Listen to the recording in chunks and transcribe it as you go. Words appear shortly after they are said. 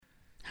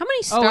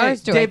many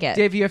stars do I get?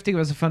 Dave, you have to give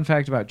us a fun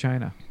fact about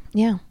China.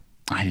 Yeah.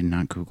 I did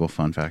not Google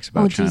fun facts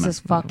about China. Jesus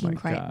fucking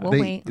Christ. God. We'll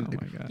wait. Oh my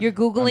God. You're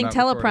Googling I'm not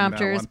recording that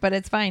teleprompters, one. but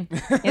it's fine.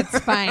 It's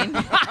fine.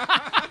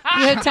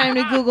 You have time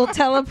to Google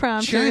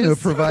teleprompters. China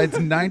provides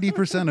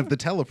 90% of the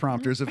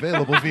teleprompters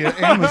available via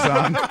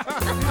Amazon.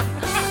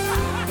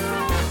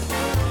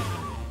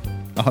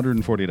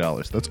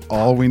 $140. That's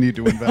all we need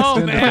to invest Oh,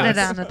 in. man. Put it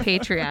on the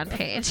Patreon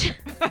page.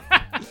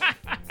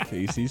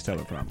 Casey's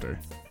teleprompter.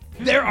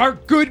 There are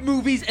good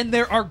movies and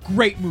there are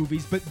great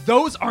movies, but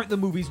those aren't the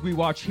movies we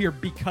watch here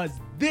because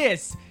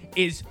this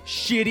is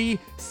shitty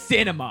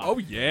cinema. Oh,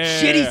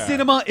 yeah. Shitty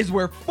cinema is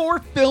where 4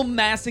 film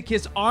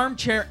masochists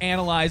armchair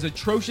analyze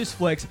atrocious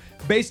flicks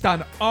based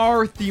on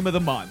our theme of the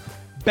month.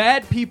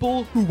 Bad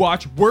people who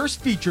watch worse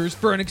features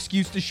for an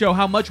excuse to show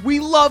how much we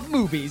love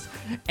movies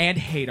and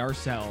hate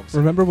ourselves.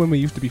 Remember when we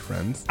used to be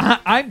friends?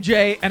 I'm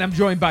Jay, and I'm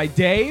joined by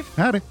Dave,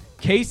 Howdy.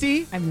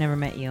 Casey, I've never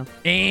met you.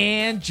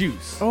 and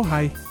Juice. Oh,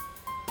 hi.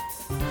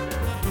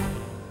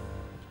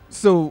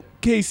 So,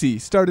 Casey,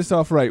 start us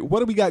off right. What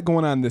do we got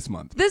going on this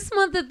month? This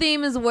month, the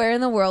theme is Where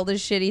in the World is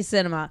Shitty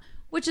Cinema,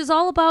 which is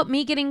all about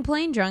me getting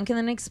plane drunk and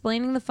then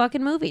explaining the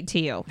fucking movie to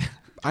you.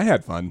 I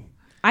had fun.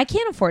 I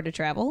can't afford to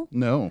travel.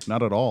 No,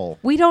 not at all.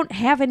 We don't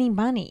have any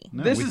money.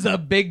 No, This is a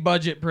big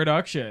budget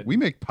production. We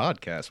make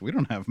podcasts. We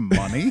don't have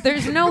money.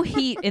 There's no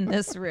heat in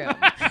this room.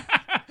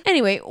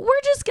 Anyway,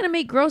 we're just going to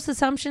make gross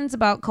assumptions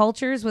about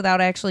cultures without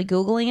actually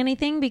Googling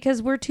anything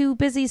because we're too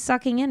busy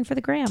sucking in for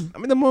the gram. I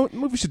mean, the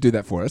movie should do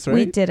that for us, right?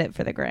 We did it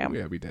for the gram.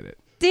 Yeah, we did it.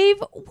 Dave,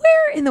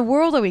 where in the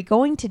world are we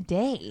going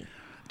today?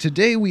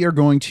 Today we are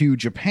going to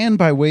Japan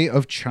by way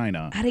of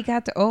China.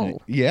 Arigato. Oh.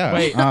 Yeah.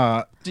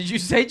 Wait. Did you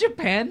say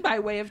Japan by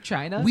way of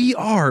China? We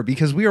are,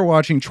 because we are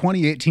watching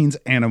 2018's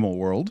Animal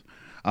World,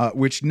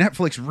 which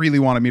Netflix really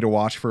wanted me to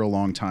watch for a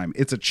long time.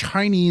 It's a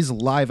Chinese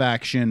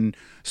live-action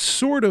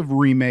sort of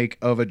remake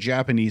of a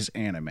Japanese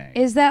anime.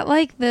 Is that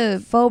like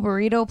the faux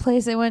burrito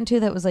place I went to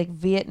that was like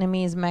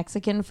Vietnamese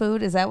Mexican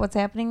food? Is that what's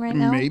happening right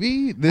now?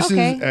 Maybe this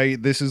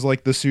is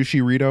like the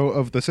sushi Rito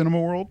of the cinema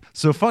world.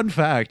 So, fun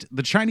fact: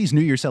 the Chinese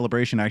New Year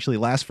celebration actually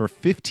lasts for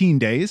 15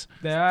 days.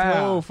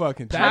 Oh,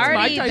 fucking That's my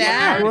Party type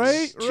that. of party.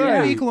 Right?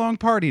 2-week-long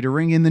party to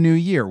ring in the new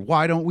year.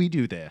 Why don't we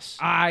do this?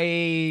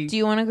 I Do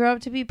you want to grow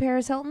up to be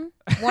Paris Hilton?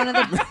 One of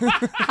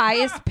the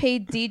highest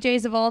paid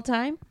DJs of all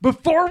time?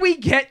 Before we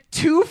get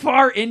too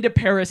far into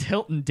Paris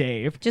Hilton,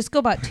 Dave, Just go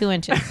about 2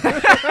 inches.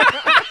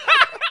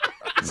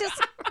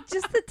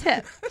 just the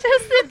tip.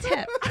 Just the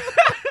tip.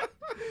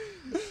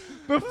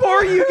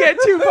 before you get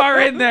too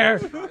far in there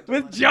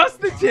with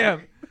just the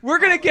tip, we're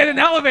going to get an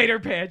elevator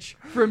pitch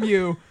from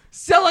you.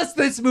 Sell us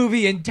this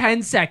movie in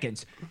 10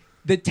 seconds.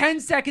 The 10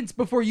 seconds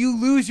before you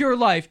lose your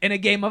life in a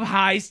game of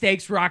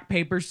high-stakes rock,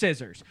 paper,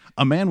 scissors.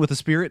 A man with a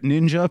spirit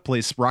ninja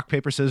plays rock,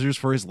 paper, scissors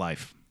for his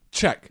life.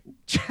 Check.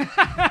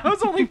 That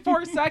was only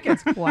 4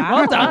 seconds. Wow.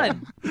 Well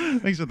done.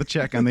 Thanks for the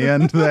check on the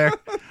end there.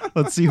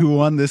 Let's see who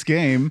won this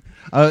game.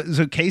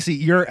 So, Casey,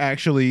 you're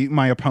actually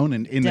my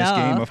opponent in this Duh.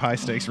 game of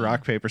high-stakes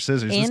rock, paper,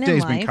 scissors. And This in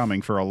day's been life.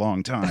 coming for a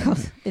long time.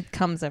 It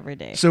comes every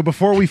day. So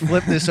before we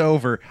flip this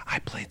over, I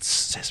played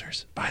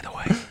scissors, by the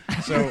way.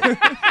 So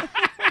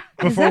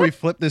before we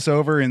flip this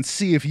over and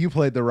see if you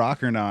played the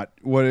rock or not,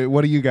 what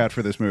do you got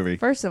for this movie?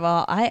 First of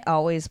all, I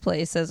always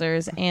play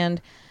scissors.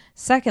 And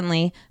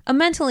secondly, a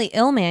mentally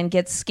ill man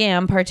gets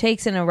scammed,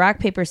 partakes in a rock,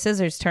 paper,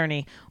 scissors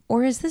tourney.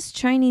 Or is this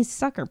Chinese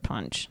sucker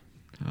punch?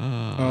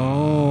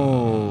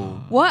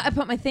 Oh. What? I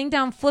put my thing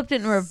down, flipped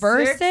it, and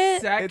reversed 6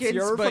 it? seconds, It's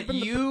your but flipping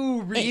the-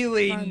 you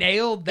really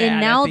nailed that. And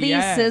now at the these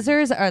end.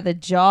 scissors are the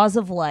jaws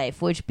of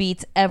life, which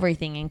beats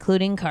everything,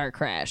 including car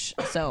crash.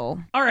 So,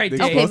 All right, Dave.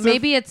 okay, Explosive?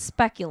 maybe it's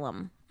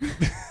speculum.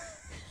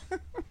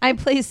 I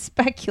play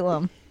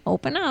speculum.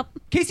 Open up.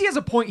 Casey has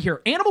a point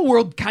here. Animal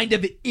World kind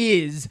of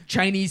is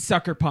Chinese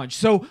Sucker Punch.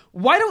 So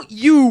why don't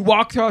you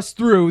walk us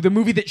through the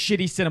movie that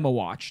Shitty Cinema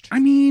watched? I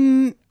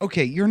mean,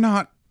 okay, you're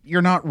not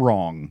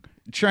wrong.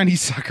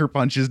 Chinese Sucker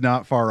Punch is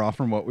not far off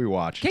from what we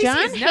watched. Casey John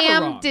is never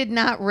Hamm wrong. did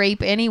not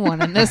rape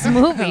anyone in this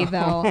movie,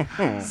 though.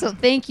 So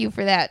thank you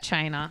for that,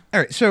 China. All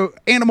right, so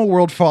Animal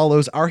World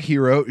follows our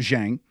hero,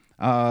 Zhang.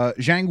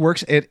 Zhang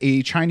works at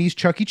a Chinese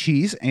Chucky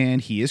Cheese,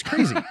 and he is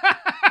crazy.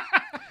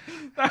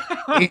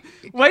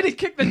 Way to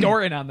kick the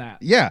door in on that.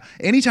 Yeah,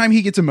 anytime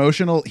he gets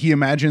emotional, he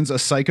imagines a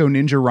psycho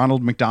ninja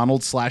Ronald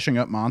McDonald slashing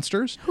up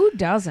monsters. Who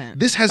doesn't?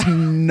 This has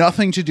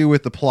nothing to do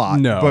with the plot,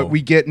 No. but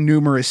we get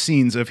numerous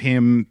scenes of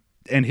him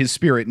and his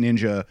spirit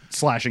ninja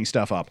slashing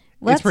stuff up.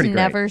 It's Let's pretty great.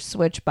 never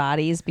switch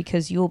bodies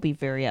because you will be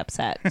very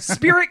upset.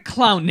 Spirit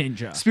Clown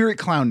Ninja. Spirit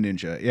Clown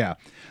Ninja, yeah.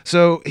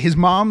 So his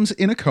mom's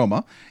in a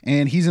coma,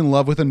 and he's in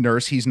love with a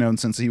nurse he's known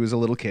since he was a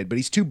little kid, but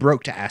he's too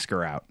broke to ask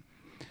her out.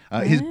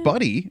 His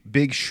buddy,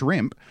 Big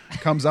Shrimp,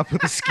 comes up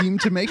with a scheme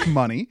to make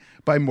money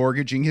by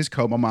mortgaging his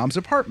coma mom's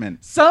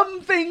apartment.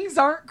 Some things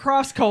aren't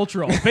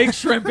cross-cultural. Big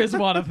Shrimp is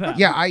one of them.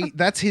 Yeah,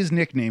 that's his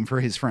nickname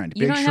for his friend,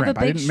 You Big don't have a Shrimp.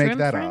 I big didn't make shrimp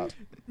that friend? up.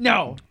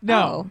 No.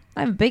 Oh,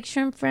 I have a big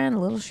shrimp friend, a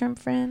little shrimp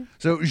friend.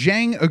 So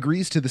Zhang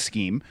agrees to the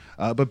scheme,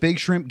 but Big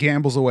Shrimp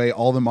gambles away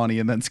all the money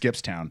and then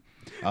skips town.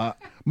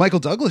 Michael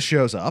Douglas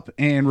shows up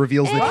and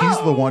reveals that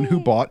he's the one who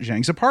bought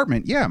Zhang's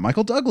apartment. Yeah,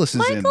 Michael Douglas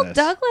is in Michael this.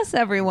 Douglas,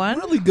 everyone.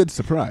 Really good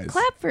surprise.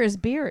 Clap for his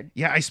beard.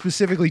 Yeah, I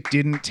specifically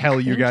didn't tell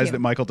you Thank guys you. that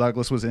Michael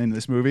Douglas was in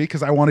this movie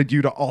because I wanted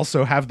you to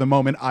also have the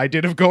moment I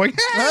did of going, hey!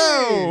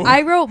 Oh.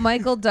 I wrote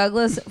Michael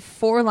Douglas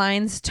 4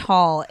 lines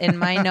tall in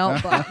my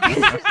notebook.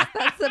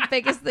 That's the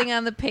biggest thing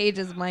on the page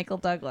is Michael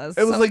Douglas.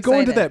 It was So like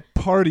going to excited. that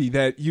party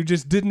that you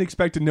just didn't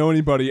expect to know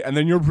anybody, and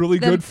then your really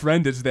good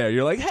friend is there.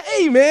 You're like,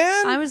 hey,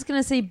 man. I was going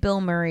to say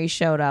Bill Murray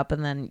showed up,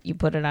 and then you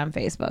put it on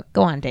Facebook.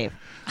 Go on, Dave.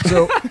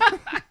 So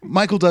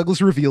Michael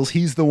Douglas reveals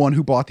he's the one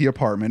who bought the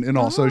apartment, and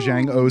also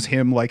Zhang owes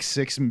him like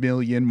 $6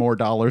 million more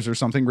or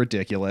something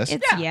ridiculous.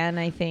 It's yen,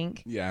 I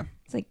think. Yeah.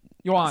 It's like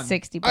Yuan.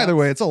 60 bucks. Either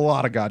way, it's a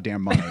lot of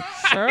goddamn money.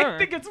 Sure. I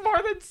think it's more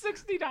than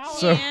 $60.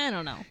 So- Yeah, I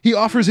don't know. He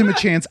offers him a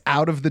chance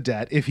out of the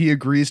debt if he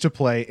agrees to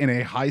play in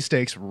a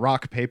high-stakes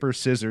rock, paper,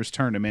 scissors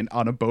tournament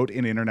on a boat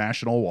in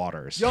international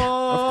waters. Of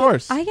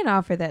course. I can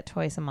offer that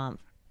twice a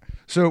month.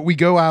 So we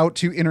go out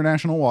to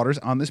international waters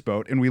on this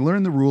boat, and we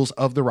learn the rules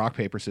of the rock,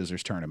 paper,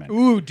 scissors tournament.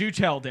 Ooh, do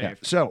tell, Dave. Yeah.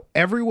 So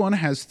everyone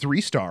has 3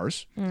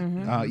 stars.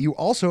 You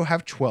also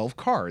have 12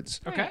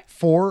 cards. Okay.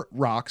 4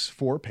 rocks,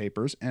 4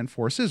 papers, and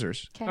 4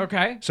 scissors.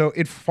 Okay. So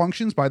it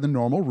functions by the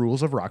normal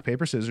rules of rock,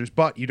 paper, scissors,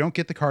 but you don't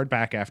get the card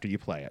back after you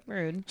play it.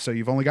 Rude. So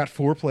you've only got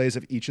 4 plays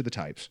of each of the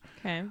types.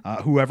 Okay.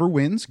 Whoever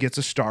wins gets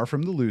a star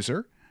from the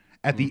loser.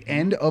 At the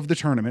end of the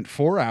tournament,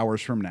 4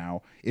 hours from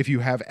now, if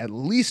you have at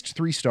least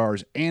 3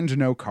 stars and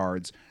no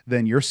cards,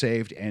 then you're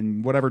saved,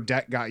 and whatever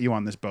debt got you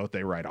on this boat,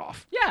 they write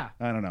off. Yeah.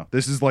 I don't know.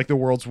 This is like the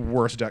world's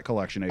worst debt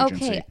collection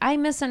agency. Okay, I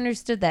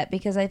misunderstood that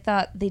because I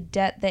thought the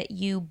debt that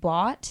you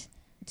bought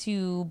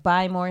to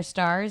buy more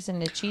stars and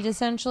to cheat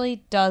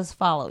essentially does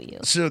follow you.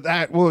 So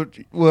that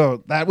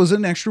that was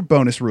an extra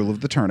bonus rule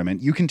of the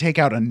tournament. You can take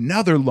out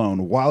another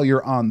loan while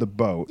you're on the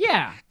boat.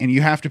 Yeah. And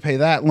you have to pay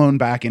that loan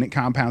back, and it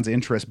compounds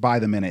interest by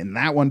the minute, and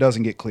that one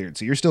doesn't get cleared.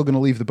 So you're still going to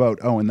leave the boat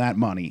owing that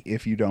money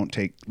if you don't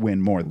win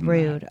more than that.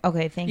 Rude.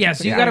 Okay, thank you. Yeah, for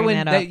so you got to clearing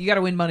win. that up. You got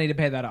to win money to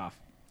pay that off.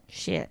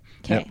 Shit.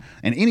 Okay. Yep.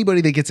 And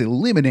anybody that gets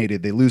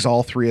eliminated, they lose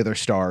all 3 of their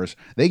stars.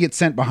 They get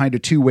sent behind a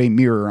 2-way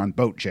mirror on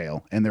boat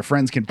jail, and their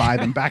friends can buy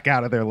them back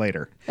out of there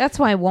later. That's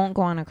why I won't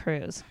go on a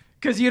cruise.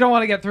 Because you don't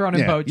want to get thrown in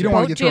Yeah, boat you jail. don't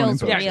want to Boat get thrown in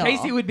jail's boat Yeah, jail. real.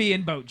 Casey would be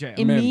in boat jail.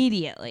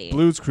 Immediately.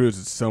 Blue's Cruise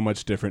is so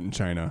much different in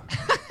China.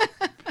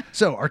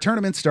 So our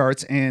tournament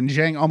starts, and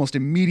Zhang almost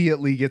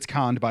immediately gets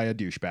conned by a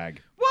douchebag.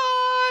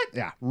 What?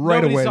 Yeah, right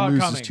Nobody away saw it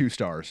loses coming. 2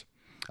 stars.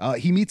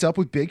 He meets up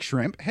with Big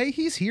Shrimp. Hey,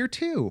 he's here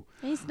too.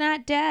 He's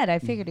not dead. I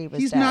figured he was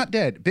He's dead. not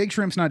dead. Big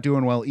Shrimp's not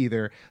doing well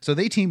either. So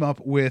they team up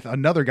with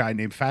another guy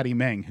named Fatty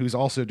Meng, who's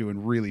also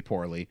doing really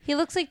poorly. He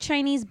looks like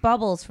Chinese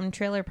Bubbles from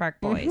Trailer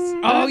Park Boys.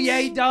 Oh, yeah,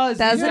 he does.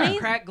 Doesn't He's got he?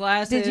 cracked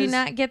glasses. Did you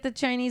not get the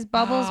Chinese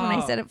Bubbles when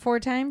I Oh. said it 4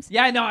 times?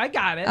 Yeah, no, I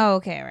got it. Oh,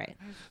 okay, all right.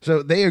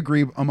 So they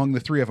agree among the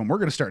 3 of them, we're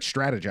going to start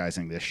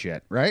strategizing this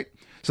shit, right?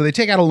 So they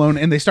take out a loan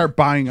and they start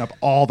buying up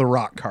all the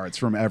rock cards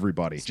from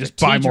everybody. Just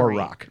buy more Strategery.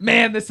 rock.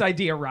 Man, this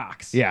idea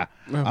rocks. Yeah.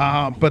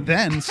 But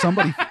then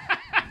somebody...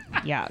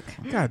 Yuck.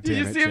 God Did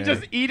damn you it, see him Jay.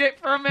 just eat it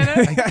for a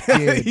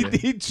minute?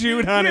 he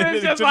chewed on He it and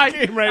was it just like,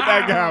 came right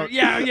back "Oh, out.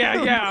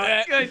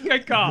 Yeah.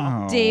 Good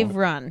call. Oh. Dave,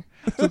 run.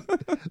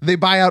 They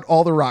buy out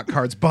all the rock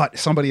cards, but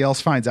somebody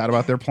else finds out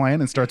about their plan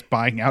and starts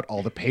buying out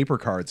all the paper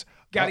cards.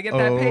 Gotta get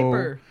that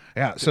paper.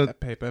 Yeah, so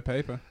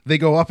Paper. they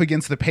go up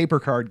against the paper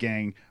card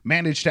gang,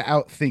 manage to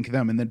outthink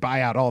them, and then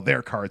buy out all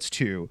their cards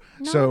too.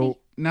 So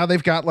now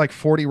they've got like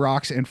 40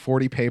 rocks and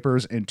 40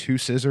 papers and 2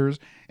 scissors,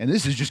 and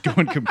this is just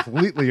going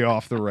completely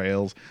off the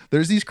rails.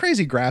 There's these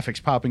crazy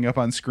graphics popping up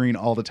on screen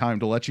all the time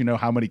to let you know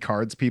how many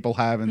cards people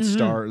have and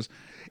stars.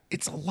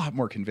 It's a lot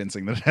more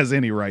convincing than it has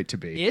any right to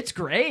be. It's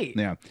great.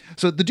 Yeah.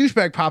 So the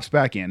douchebag pops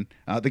back in,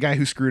 the guy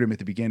who screwed him at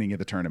the beginning of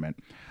the tournament.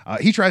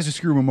 He tries to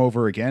screw him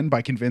over again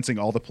by convincing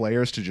all the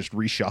players to just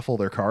reshuffle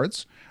their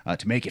cards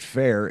to make it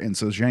fair. And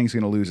so Zhang's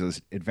going to lose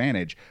his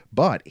advantage.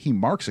 But he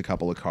marks a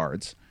couple of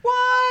cards.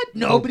 What?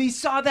 Nobody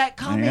saw that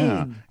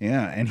coming.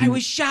 Yeah. And I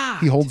was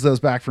shocked. He holds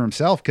those back for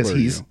himself because Were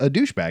he's you? a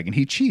douchebag and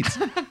he cheats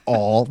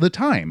all the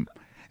time.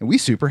 And we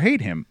super hate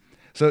him.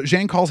 So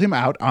Zhang calls him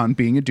out on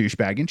being a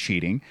douchebag and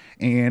cheating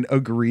and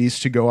agrees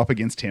to go up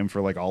against him for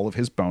like all of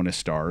his bonus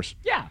stars.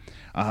 Yeah.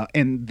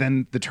 And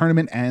then the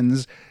tournament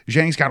ends.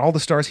 Zhang's got all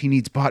the stars he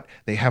needs, but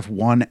they have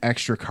 1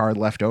 extra card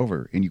left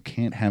over, and you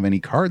can't have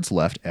any cards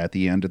left at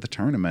the end of the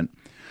tournament.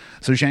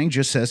 So Zhang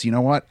just says, you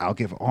know what? I'll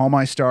give all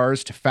my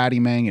stars to Fatty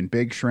Meng and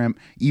Big Shrimp.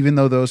 Even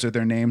though those are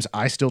their names,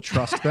 I still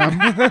trust them.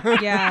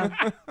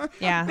 Yeah.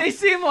 Yeah. They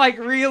seem like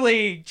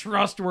really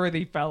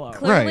trustworthy fellows.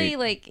 Clearly, Right.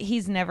 like,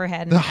 he's never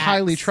had an The ex.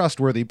 highly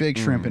trustworthy Big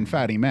Shrimp and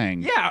Fatty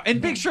Meng. Yeah,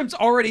 and Big Shrimp's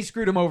already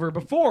screwed him over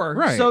before.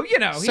 Right. So, you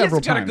know, he Several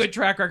has got a times. good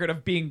track record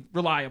of being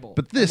reliable.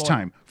 But this Loyal.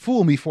 time,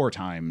 fool me 4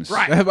 times.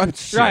 Right.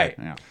 Shit. Right.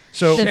 Yeah.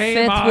 So The Shame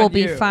 5th on will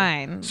be you.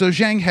 fine.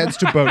 Zhang heads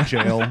to boat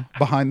jail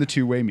behind the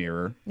 2-way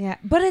mirror. Yeah.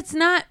 But it's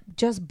not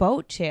just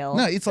boat jail.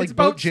 No, it's like It's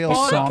boat boat jail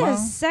sauna. It's like a sauna.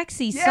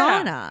 sexy Yeah,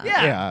 sauna.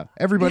 yeah. Yeah,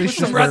 everybody's With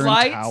just some red wearing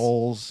lights.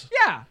 towels.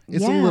 Yeah.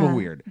 It's a little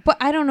weird. But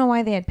I don't know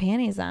why they had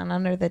panties on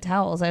under the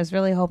towels. I was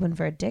really hoping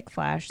for a dick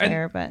flash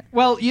there, but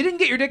Well, you didn't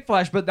get your dick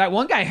flash, but that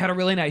one guy had a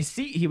really nice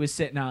seat he was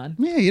sitting on.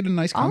 Yeah, he had a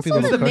nice comfy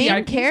also little the cushion.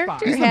 main VIP character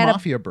spot. He's the had a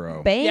mafia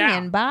bro. banging Yeah.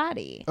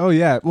 body. Oh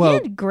yeah. He Well,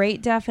 had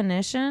great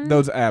definition.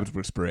 those abs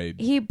were sprayed.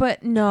 But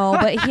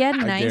he had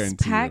nice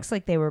guarantee you. pecs,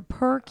 like they were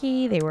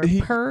perky, they were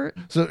pert.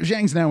 So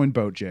Zhang's now in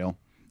boat jail,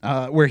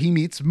 where he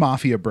meets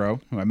Mafia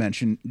Bro,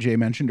 who Jay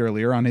mentioned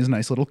earlier, on his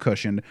nice little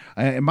cushion.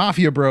 And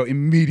Mafia Bro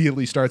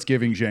immediately starts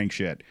giving Zhang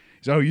shit.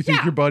 So you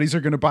think your buddies are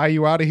going to buy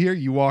you out of here?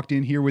 You walked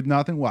in here with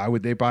nothing. Why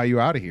would they buy you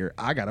out of here?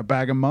 I got a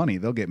bag of money.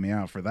 They'll get me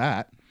out for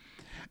that.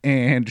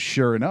 And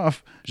sure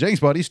enough, Zhang's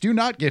buddies do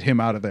not get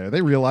him out of there.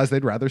 They realize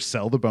they'd rather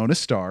sell the bonus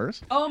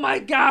stars. Oh my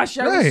gosh,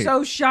 I Right. was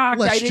so shocked.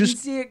 Let's I didn't just-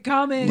 see it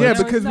coming. Yeah,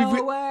 There was because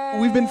no way.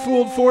 we've been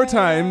fooled 4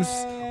 times.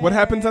 What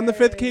happens on the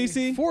 5th,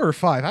 Casey? 4 or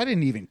 5. I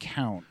didn't even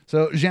count.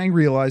 So Zhang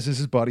realizes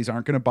his buddies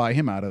aren't going to buy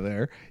him out of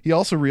there. He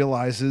also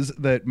realizes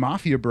that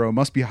Mafia Bro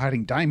must be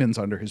hiding diamonds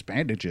under his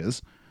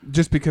bandages.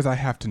 Just because I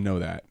have to know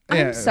that.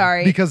 I'm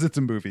sorry. Because it's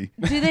a movie.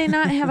 Do they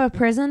not have a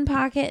prison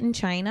pocket in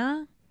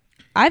China?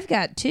 I've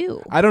got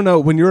 2. I don't know.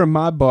 When you're a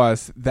mob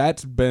boss,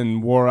 that's been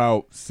wore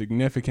out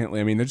significantly.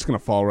 I mean, they're just gonna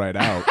fall right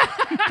out.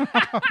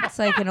 It's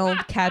like an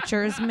old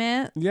catcher's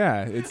mitt.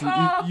 Yeah, it's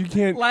you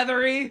can't,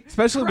 leathery,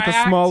 especially with the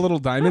cracked. small little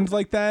diamonds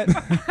like that.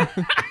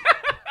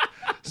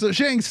 So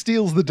Zhang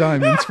steals the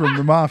diamonds from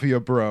the Mafia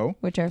Bro.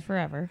 Which are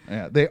forever.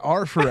 Yeah, they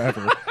are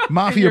forever.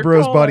 Mafia your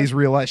Bro's car. buddies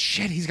realize,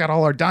 shit, he's got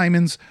all our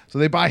diamonds. So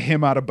they buy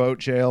him out of boat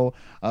jail.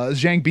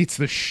 Zhang beats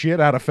the shit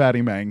out of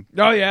Fatty Mang.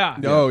 Oh yeah.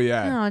 Oh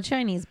yeah. Oh,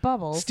 Chinese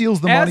bubbles.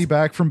 Steals the As- money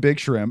back from Big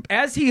Shrimp.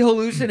 As he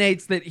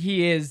hallucinates that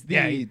he is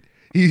the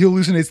He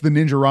hallucinates the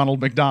ninja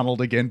Ronald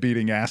McDonald again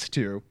beating ass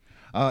too.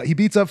 He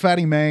beats up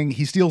Fatty Mang.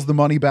 He steals the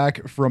money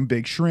back from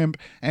Big Shrimp,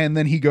 and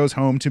then he goes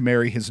home to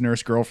marry his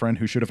nurse girlfriend,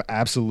 who should have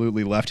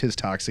absolutely left his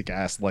toxic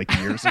ass like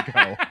years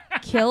ago.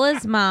 Kill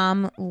his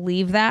mom,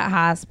 leave that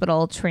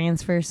hospital,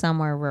 transfer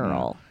somewhere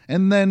rural.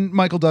 And then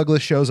Michael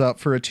Douglas shows up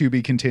for a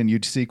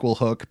to-be-continued sequel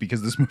hook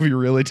because this movie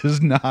really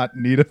does not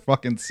need a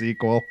fucking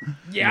sequel.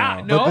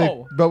 Yeah,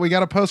 But we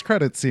got a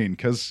post-credit scene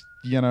because,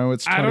 you know,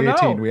 it's I don't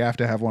 2018. know. We have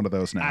to have one of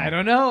those now. I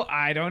don't know.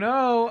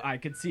 I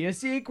could see a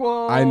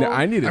sequel. I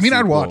need. I mean,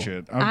 I'd watch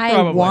it. I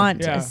Probably,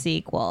 want yeah. a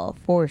sequel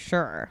for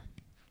sure.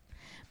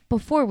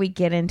 Before we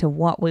get into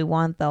what we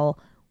want, though,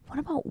 what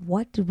about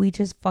what did we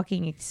just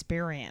fucking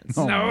experience?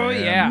 Oh, Oh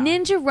man. yeah.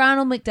 Ninja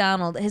Ronald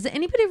McDonald. Has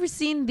anybody ever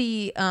seen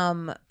the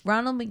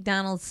Ronald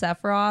McDonald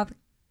Sephiroth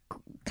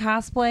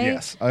cosplay?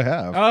 Yes, I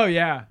have. Oh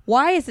yeah.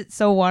 Why is it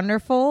so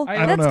wonderful? I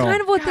don't That's know.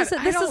 kind of what God, this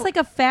I is. don't- Like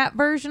a fat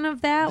version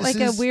of that, This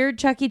like is- a weird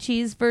Chucky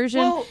Cheese version.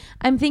 Well-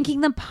 I'm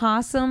thinking the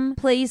possum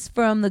place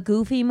from the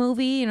Goofy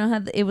movie. You know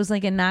how it was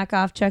like a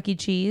knockoff Chucky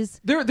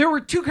Cheese. There were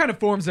 2 kind of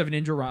forms of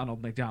Ninja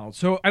Ronald McDonald.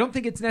 So I don't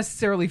think it's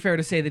necessarily fair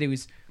to say that he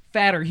was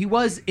fatter. He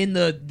was in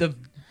the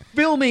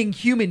filming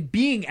human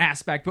being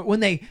aspect, but when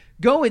they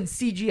go and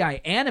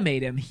CGI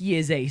animate him, he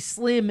is a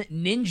slim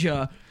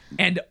ninja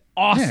and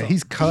awesome. Yeah,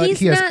 he's cut. He's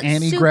he has not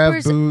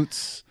anti-grav super-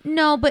 boots.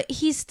 No, but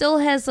he still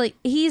has like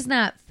he's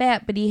not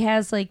fat, but he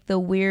has like the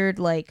weird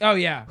like Oh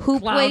yeah.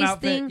 hoop Clown waist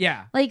outfit. thing.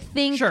 Yeah. Like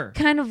thing Sure.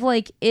 kind of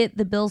like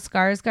the Bill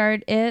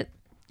Skarsgård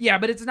Yeah,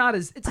 but it's not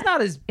as bad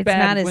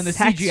not as when the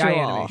sexual. CGI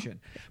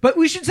animation. But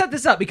we should set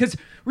this up because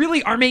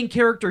really our main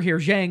character here,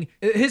 Zhang,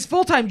 his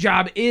full-time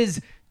job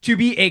is to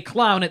be a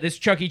clown at this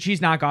Chuck E. Cheese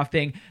knockoff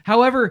thing.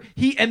 However,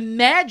 he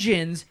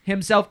imagines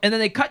himself, and then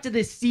they cut to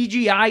this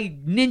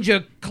CGI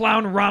ninja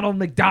clown Ronald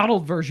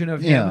McDonald version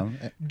of him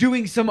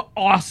doing some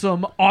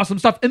awesome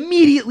stuff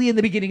immediately in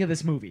the beginning of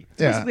this movie.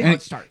 That's basically how and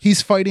it starts.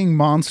 he's fighting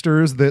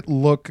monsters that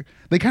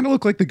they kind of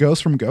look like the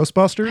ghosts from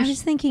Ghostbusters. I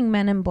was thinking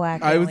Men in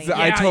Black. I aliens.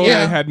 totally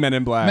Yeah. had Men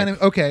in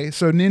Black. Okay,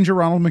 so Ninja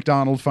Ronald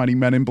McDonald fighting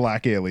Men in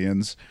Black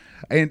aliens.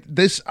 And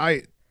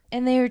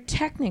And they're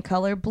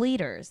Technicolor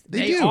bleeders.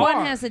 They Each do. one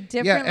are. has a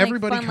different. yeah, like,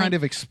 everybody fun, kind like,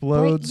 of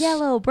explodes. bright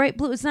yellow, bright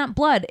blue. It's not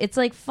blood. It's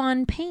like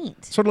fun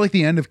paint. Sort of like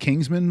the end of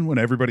Kingsman when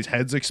everybody's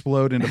heads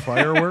explode into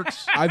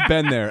fireworks. I've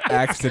been there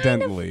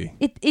accidentally.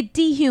 It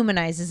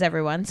dehumanizes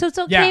everyone, so it's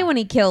okay Yeah. when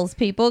he kills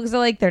people because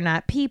they're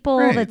not people.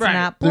 Right. That's Right.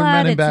 not They're blood.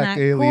 Men in It's Black not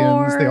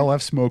aliens. gore. They all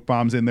have smoke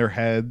bombs in their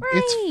head.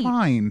 It's Right.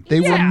 fine. They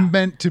Yeah. were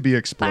meant to be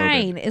exploded.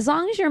 Fine, as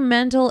long as your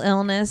mental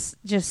illness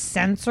just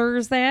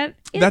censors that.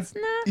 It's That's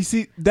not. you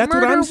see. That's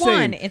murder what I'm one.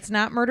 saying. It's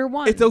not murder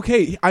one. It's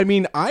okay. I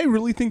mean, I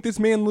really think this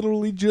man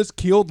literally just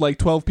killed like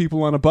 12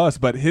 people on a bus,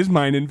 but his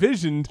mind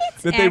envisioned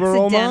that they were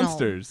all accidental.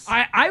 monsters.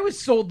 I was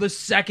sold the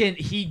second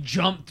he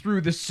jumped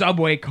through the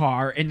subway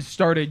car and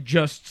started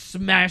just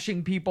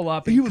smashing people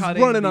up. And He was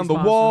cutting running on these the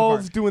monsters walls,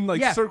 apart. doing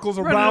like Yeah, circles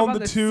running around up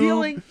on the tube.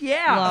 ceiling.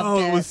 Yeah. Love Oh,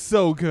 it it. was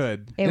so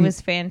good. It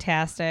was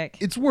fantastic.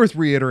 It's worth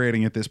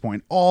reiterating at this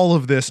point. All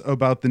of this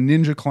about the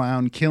ninja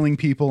clown killing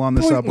people on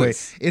the subway.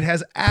 Pointless. It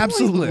has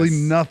absolutely Pointless.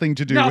 nothing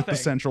to do with the Nothing.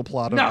 central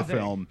plot of Nothing.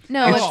 the film.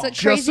 No, it's it's a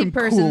just crazy some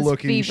person's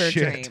cool-looking fever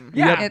shit. dream.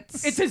 Yeah,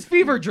 It's his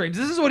fever dreams.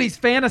 This is what he's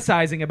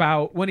fantasizing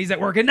about when he's at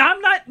work. And I'm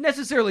not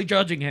necessarily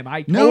judging him.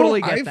 I No,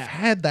 totally get I've that.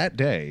 had that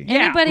day. Yeah.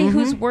 Anybody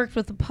who's worked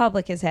with the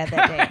public has had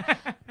that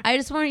day. I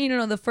just want you to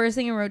know the first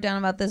thing I wrote down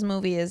about this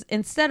movie is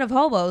instead of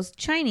hobos,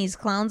 Chinese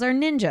clowns are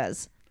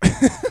ninjas.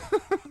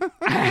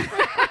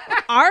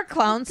 Our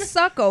clowns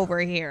suck over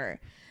here.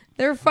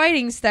 Their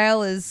fighting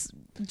style is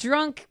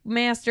drunk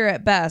master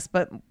at best,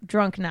 but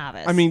drunk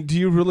novice. I mean, do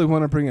you really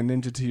want to bring a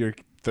ninja to your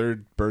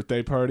 3rd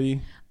birthday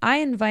party? I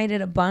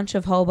invited a bunch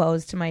of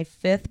hobos to my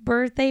 5th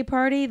birthday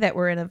party that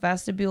were in a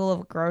vestibule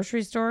of a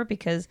grocery store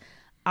because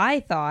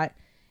I thought,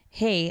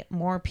 hey,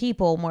 more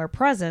people, more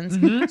presents.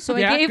 So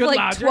Yeah, I gave good like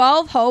logic.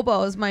 12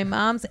 hobos my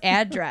mom's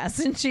address.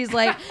 And she's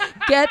like,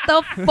 get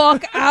the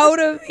fuck out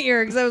of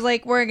here. Because I was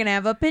like, we're going to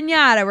have a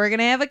piñata. We're going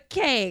to have a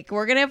cake.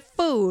 We're going to have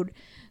food.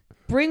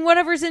 Bring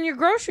whatever's in your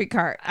grocery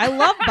cart. I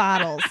love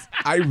bottles.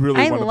 I really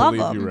I want to love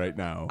believe them. you right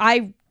now.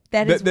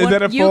 That is Is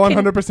that a full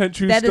 100%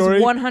 true that story?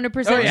 That is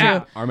 100% Oh, yeah.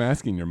 true. I'm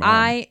asking your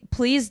mom.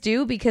 Please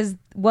do, because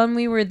when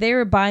we were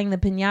there buying the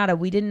piñata,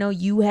 we didn't know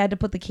you had to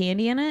put the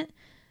candy in it.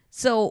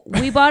 So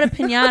we bought a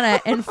piñata,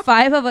 and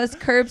 5 of us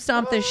curb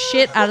stomped the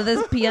shit out of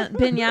this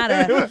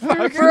piñata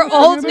for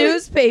old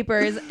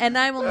newspapers. And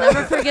I will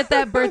never forget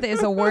that birthday.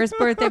 It's the worst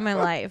birthday of my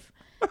life.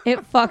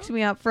 It fucked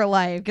me up for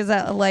life because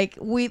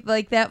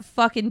that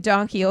fucking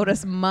donkey owed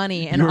us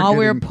money, and You were all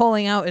we were getting-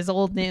 pulling out is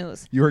old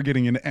news. You are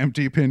getting an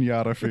empty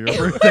pinata for your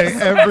birthday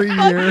every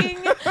year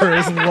fucking- for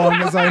as long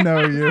as I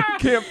know you.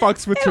 Can't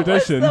fucks with It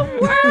was tradition. the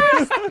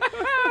worst.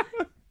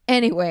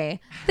 Anyway,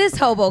 this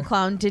hobo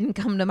clown didn't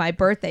come to my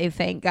birthday,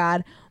 thank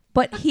God.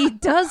 But he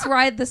does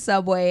ride the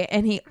subway,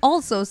 and he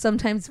also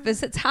sometimes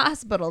visits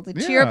hospital to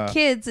cheer Yeah. up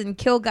kids and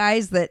kill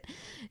guys that,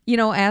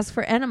 ask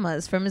for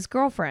enemas from his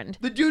girlfriend.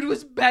 The dude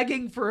was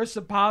begging for a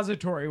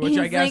suppository, which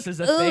I He's guess like, is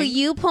a "Oh, thing.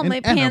 you pull An my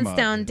pants enema.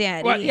 down,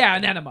 daddy." Well, yeah,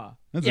 an enema.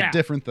 That's yeah. a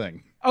different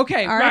thing.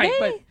 Okay, Are right,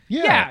 they? but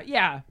Yeah.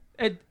 yeah.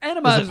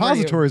 Enema A is where you-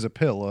 suppository is a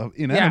pill. An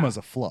Yeah. enema is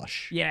a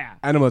flush. Yeah.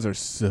 Enemas are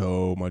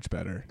so much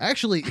better.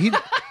 Actually, he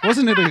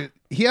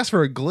he asked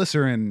for a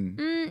glycerin.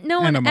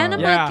 No, an Enema.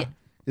 enema. Yeah.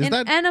 Is An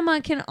that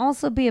enema can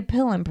also be a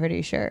pill, I'm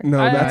pretty sure. No,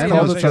 I that's don't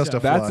called think just so.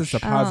 a that's a flush.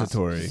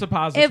 suppository.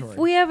 Suppository. If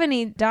we have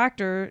any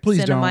doctor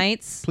Please don't.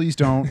 cinemites, Please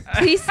don't.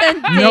 please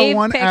send No Dave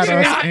one at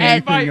pictures us at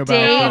anything about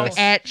Dave this.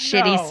 at No.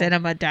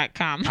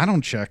 shittycinema.com. I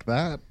don't check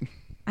that.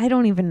 I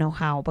don't even know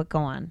how, but go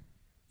on.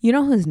 You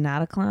know who's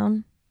not a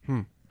clown?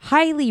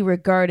 Highly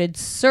regarded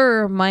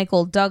Sir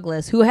Michael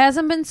Douglas, who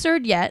hasn't been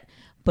sirred yet,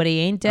 but he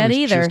ain't I dead was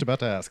either. just about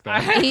to ask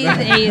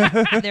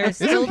that. There's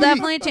still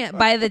definitely a chance.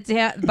 By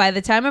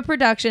the time of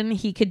production,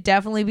 he could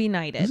definitely be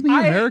knighted. Isn't he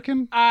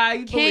American? I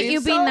Can't believe you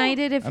be so.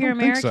 knighted if I you're don't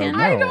think so, American?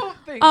 no. I don't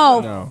think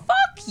Oh, so. No.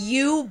 fuck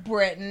you,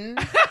 Britain.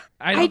 I, don't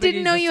I think didn't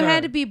he's know a you sir.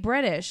 had to be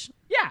British.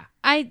 Yeah.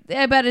 I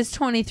bet his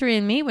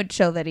 23andMe would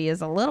show that he is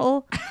a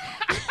little.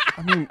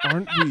 I mean,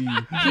 aren't we?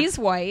 He's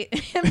white.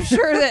 I'm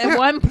sure that at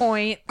one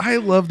point. I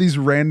love these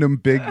random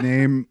big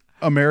name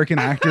American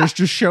actors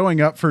just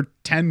showing up for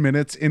 10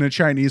 minutes in a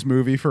Chinese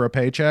movie for a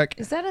paycheck.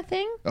 Is that a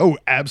thing? Oh,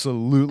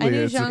 absolutely. I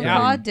knew it's a thing.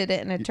 Jean-Claude did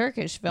it in a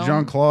Turkish film.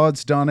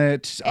 Jean-Claude's done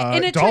it.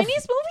 in a Dolph-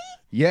 Chinese movie?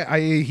 Yeah,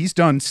 he's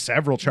done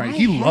several Chinese. Why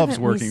He loves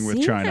haven't we working with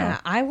seen China.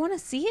 that? I want to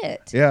see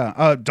it.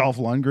 Yeah, Dolph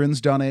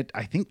Lundgren's done it,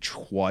 I think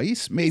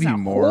twice, maybe He's a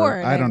more. whore,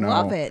 and I don't I know.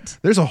 love it.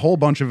 There's a whole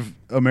bunch of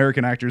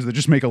American actors that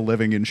just make a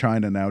living in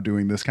China now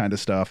doing this kind of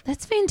stuff.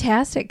 That's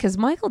fantastic because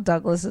Michael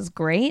Douglas is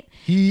great.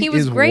 He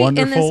was is great in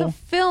wonderful. this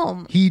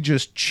film. He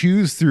just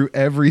chews through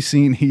every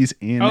scene he's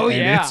in, Oh, and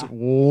yeah. it's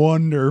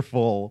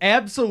wonderful.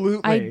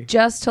 Absolutely. I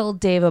just told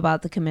Dave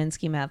about the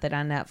Kaminsky Method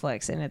on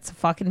Netflix, and it's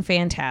fucking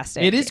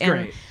fantastic. It is And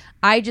great.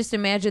 I just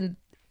imagine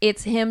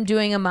it's him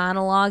doing a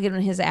monologue in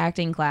his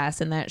acting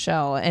class in that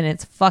show, and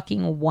it's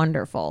fucking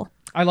wonderful.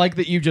 I like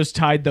that you just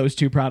tied those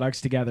two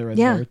products together. And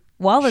Yeah. they're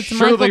Well, it's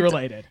surely Michael.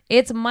 related.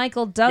 It's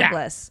Michael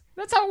Douglas.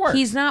 That's how it works.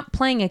 He's not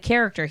playing a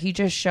character. He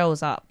just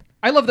shows up.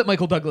 I love that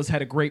Michael Douglas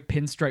had a great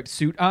pinstripe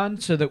suit on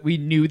so that we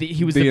knew that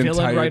he was the villain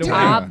entire right away.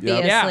 time.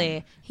 Obviously.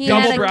 Yeah. He had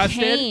a Double-breasted,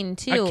 cane,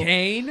 too. A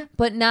cane.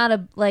 But not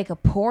a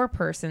poor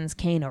person's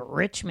cane, a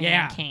rich man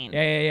Yeah. cane.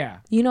 Yeah.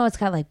 You know, it's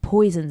got like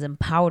poisons and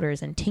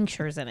powders and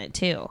tinctures in it,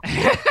 too.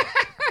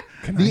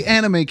 The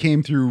anime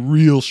came through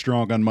real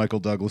strong on Michael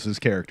Douglas's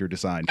character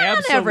design. Not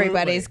Absolutely.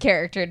 everybody's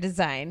character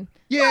design.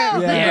 Yeah,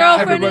 The Yeah,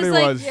 girlfriend everybody is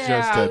like, was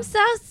yeah. I'm just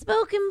soft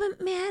spoken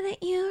but mad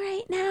at you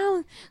right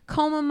now.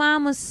 Coma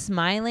mom was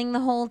smiling the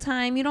whole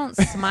time. You don't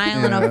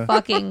smile in a Yeah.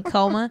 fucking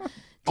coma.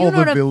 Do you all know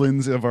the what a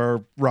villains of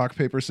our rock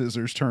paper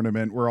scissors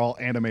tournament were all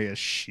anime as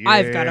shit.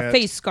 I've got a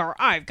face scar.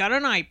 I've got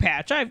an eye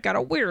patch. I've got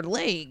a weird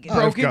leg.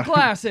 Broken got-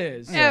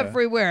 glasses.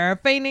 Everywhere.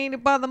 If ain't ain't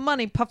about the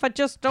money, Puff, I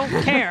just don't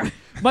care.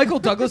 Michael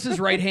Douglas's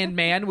right-hand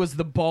man was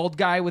the bald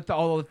guy with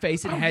all the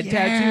face and head Yeah.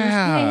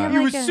 tattoos. He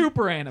like was a-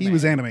 super anime. He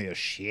was anime as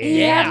shit. He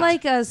Yeah. had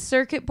like a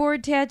circuit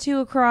board tattoo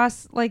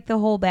across like the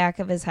whole back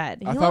of his head.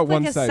 He I looked thought like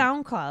one a side-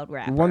 SoundCloud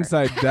rapper. one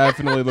side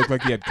definitely looked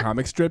like he had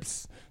comic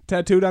strips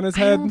tattooed on his I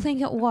head? don't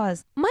think it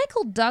was.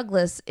 Michael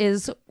Douglas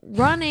is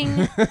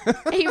running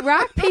a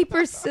rock,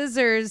 paper,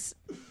 scissors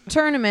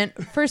tournament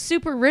for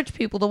super rich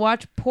people to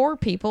watch poor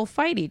people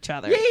fight each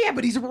other. Yeah,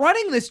 but he's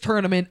running this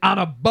tournament on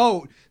a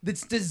boat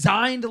that's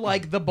designed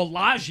like the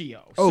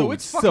Bellagio. So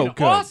it's fucking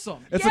good.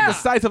 awesome. It's yeah. like the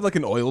size of like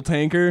an oil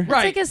tanker.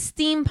 Right. It's like a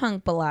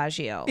steampunk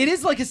Bellagio. It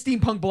is like a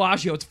steampunk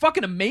Bellagio. It's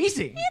fucking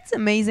amazing. It's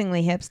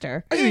amazingly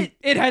hipster.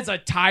 It has a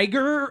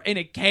tiger in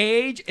a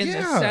cage in the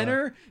Yeah.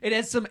 center. It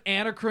has some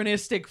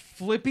anachronistic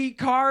flippy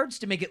cards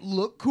to make it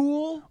look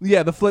cool.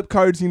 Yeah, the flip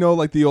cards,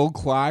 like the old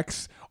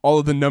clocks. All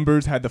of the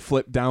numbers had the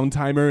flip down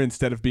timer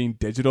instead of being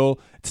digital.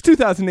 It's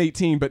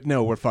 2018, but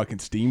no, we're fucking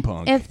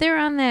steampunk. If they're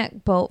on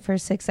that boat for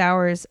 6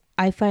 hours,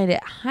 I find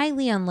it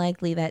highly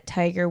unlikely that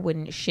tiger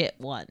wouldn't shit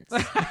once.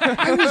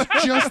 I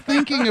was just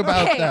thinking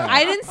about Hey, that.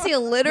 I didn't see a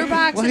litter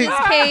box in his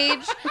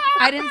cage.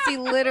 I didn't see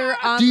litter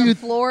on Do the you-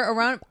 floor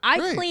around. I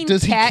Right. cleaned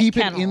Does he cat keep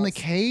kennels. it in the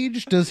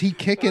cage? Does he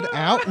kick it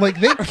out?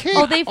 Like they kick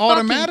Oh, they fucking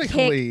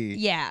automatically. kick.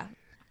 Yeah,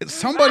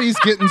 Somebody's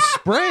getting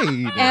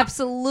sprayed.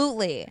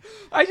 absolutely.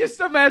 I just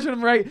imagine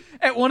them right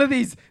at one of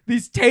these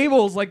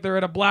tables, like they're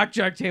at a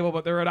blackjack table,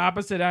 but they're at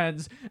opposite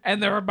ends,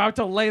 and they're about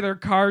to lay their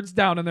cards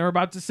down, and they're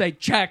about to say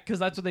check, because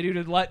that's what they do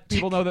to let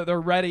people know that they're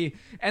ready.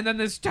 And then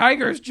this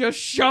tiger's just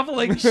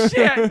shoveling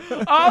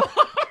shit all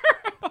over.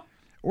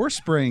 Or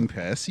spraying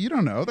piss. You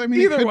don't know. I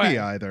mean, Either it could way. be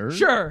either.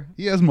 Sure.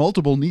 He has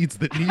multiple needs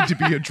that need to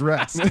be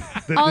addressed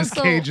that this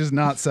Also- cage is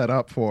not set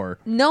up for.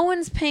 No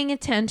one's paying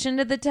attention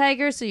to the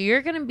tiger, so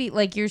you're gonna be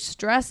like, you're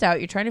stressed out.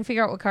 You're trying to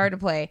figure out what card to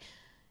play.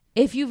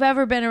 If you've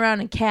ever been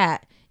around a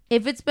cat,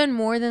 if it's been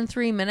more than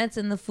 3 minutes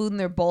and the food in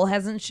their bowl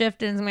hasn't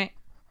shifted, it's like,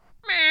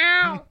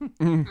 meow,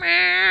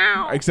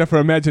 meow. Except for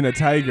imagine a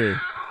tiger.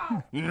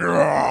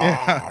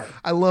 Yeah.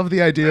 I love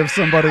the idea of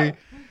somebody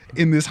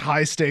in this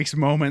high stakes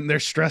moment. They're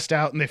stressed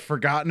out and they've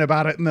forgotten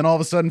about it. And then all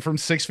of a sudden from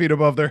 6 feet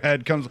above their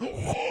head comes.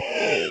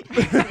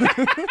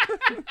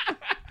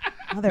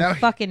 Oh, they're Now-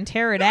 fucking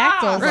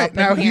pterodactyls Right. up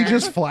Now in he here.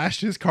 just flashed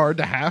his card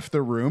to half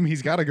the room.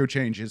 He's got to go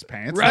change his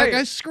pants. Right. That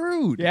guy's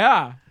screwed.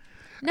 Yeah.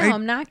 No,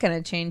 I'm not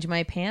gonna change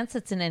my pants.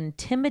 It's an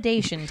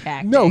intimidation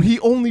tactic. No, he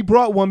only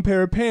brought one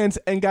pair of pants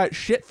and got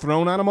shit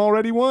thrown on him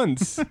already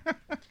once. Well,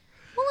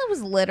 it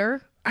was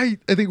litter. I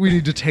think we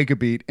need to take a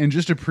beat and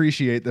just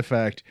appreciate the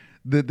fact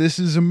that this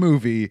is a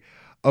movie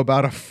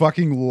about a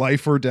fucking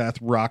life or death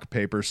rock,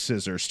 paper,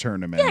 scissors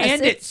tournament. Yes.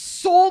 And it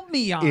sold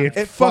me on It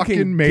It fucking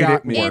fucking made got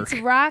it me. work.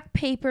 It's rock,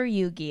 paper,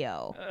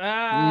 Yu-Gi-Oh.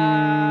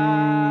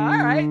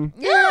 All right.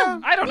 Yeah.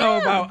 I don't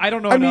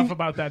know I enough mean,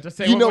 about that to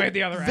say one way or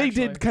the other. They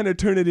did kind of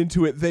turn it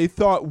into it. They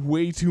thought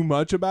way too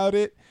much about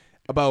it,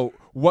 about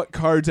what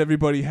cards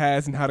everybody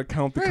has and how to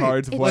count the Right.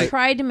 cards. Of It what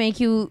tried to make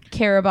you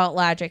care about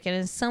logic. And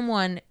as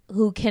someone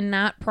who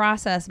cannot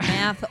process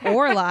math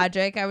or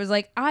logic, I was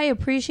like, I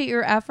appreciate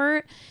your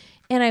effort.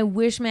 And I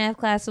wish math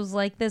class was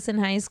like this in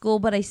high school,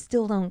 but I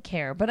still don't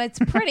care. But it's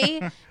pretty,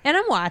 and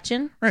I'm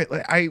watching. Right.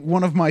 Like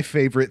one of my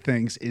favorite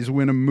things is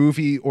when a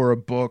movie or a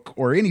book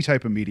or any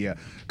type of media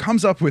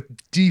comes up with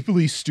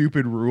deeply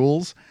stupid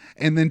rules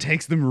and then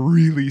takes them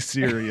really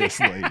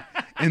seriously.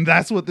 And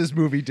that's what this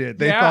movie did.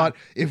 They Yeah. thought,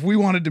 if we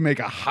wanted to make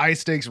a high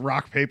stakes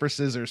rock, paper,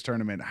 scissors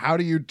tournament, how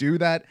do you do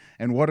that?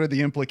 And what are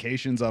the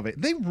implications of it?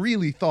 They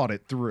really thought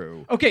it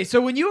through. Okay,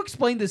 so when you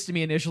explained this to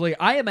me initially,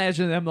 I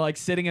imagined them like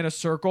sitting in a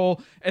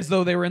circle as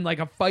though they were in like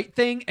a fight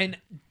thing and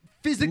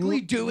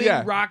physically doing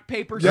Yeah. rock,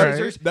 paper, Yeah,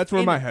 scissors. that's where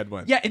in- my head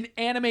went. Yeah, in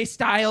anime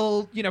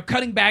style,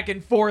 cutting back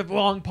and forth,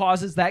 long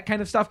pauses, that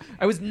kind of stuff.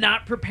 I was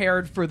not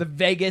prepared for the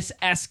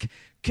Vegas-esque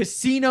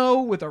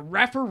casino with a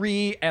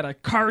referee at a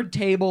card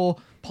table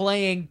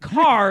playing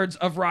cards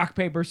of rock,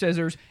 paper,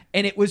 scissors.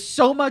 And it was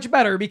so much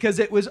better because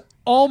it was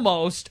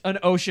almost an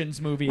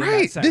Ocean's movie. In that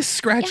Right. sense. This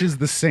scratches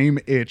the same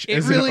itch It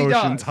as really an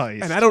Ocean's does.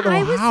 Heist. and I don't know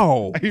I was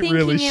how. It Thinking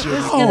really it should.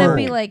 was going to No.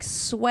 be like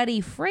sweaty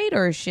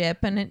freighter ship,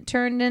 and it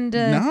turned into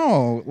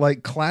No,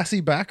 like classy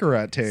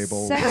Baccarat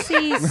tables.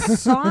 sexy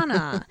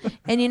sauna.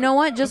 And you know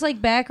what? Just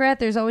like Baccarat,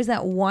 there's always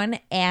that one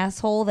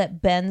asshole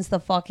that bends the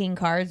fucking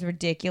cards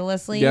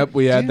ridiculously. Yep,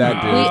 we had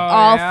that We dude.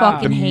 all yeah.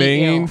 fucking The hate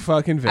main you.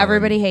 fucking villain.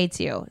 Everybody hates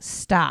you.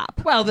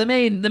 Stop. Well, the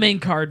main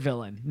card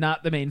villain,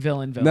 not the main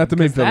villain. Not the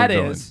main 'cause that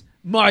villain. is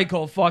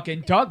Michael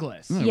fucking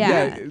Douglas. Yeah.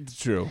 Yeah, it's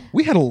true.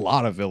 We had a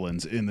lot of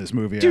villains in this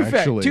movie, Touche,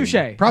 actually. touche.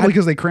 Probably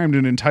because they crammed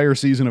an entire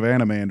season of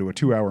anime into a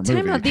 2-hour movie.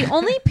 Time out. The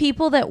only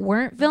people that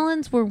weren't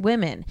villains were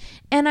women.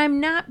 And I'm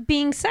not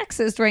being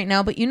sexist right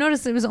now, but you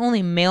notice there was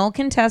only male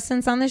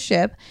contestants on the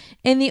ship,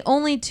 and the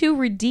only two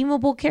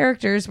redeemable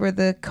characters were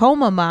the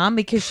coma mom,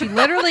 because she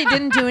literally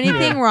didn't do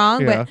anything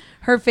wrong, Yeah. but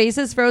her face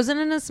is frozen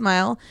in a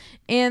smile,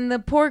 and the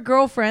poor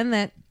girlfriend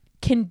that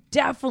can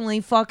definitely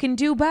fucking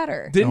do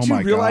better. Didn't Oh you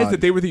my realize God.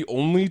 that they were the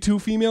only two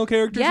female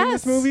characters in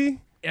Yes. this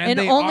movie? And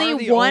they only are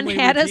the one only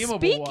had a redeemable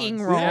speaking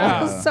ones. role.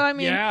 Yeah. So, I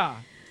mean, yeah.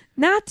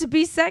 not to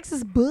be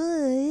sexist,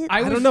 but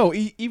I don't know.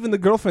 Even the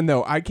girlfriend,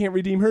 though, I can't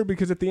redeem her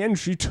because at the end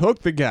she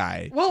took the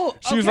guy. Well,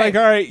 she was okay, like,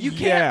 all right, you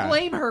can't yeah.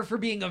 blame her for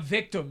being a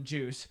victim,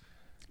 Juice.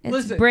 it's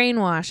Listen.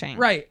 brainwashing.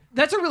 Right.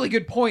 That's a really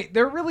good point.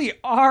 There really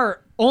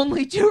are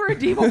only 2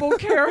 redeemable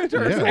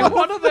characters, Yeah. and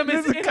one of them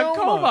is in a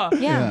coma.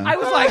 Yeah. I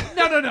was like,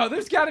 no,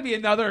 there's got to be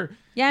another.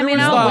 Yeah, I There mean,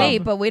 was, I'll wait,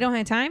 but we don't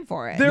have time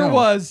for it. There No.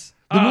 was.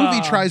 The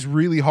movie tries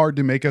really hard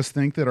to make us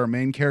think that our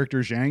main character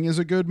Zhang is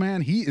a good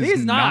man. He is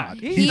He's not.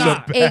 He's He's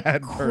a a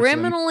bad person.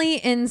 criminally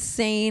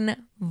insane,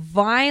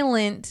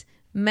 violent,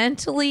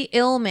 mentally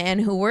ill man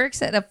who works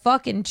at a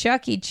fucking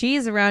Chuck E.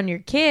 Cheese around your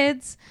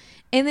kids.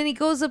 And then he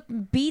goes up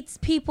and beats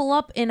people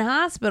up in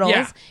hospitals.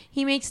 Yeah.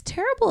 He makes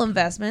terrible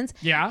investments.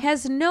 Yeah.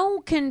 Has no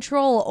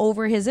control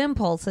over his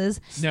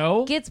impulses.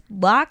 No. Gets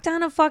locked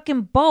on a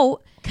fucking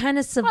boat. Kind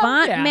of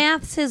savant yeah.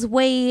 maths his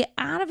way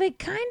out of it.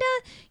 Kind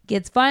of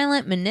gets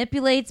violent,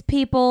 manipulates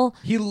people.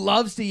 He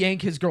loves to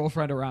yank his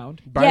girlfriend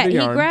around. By the He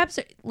yarn. grabs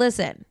her.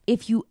 Listen,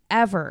 if you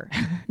ever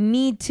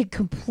need to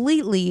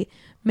completely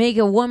make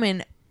a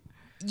woman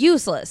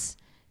useless,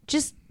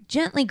 just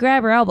gently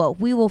grab her elbow.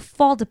 We will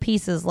fall to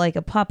pieces like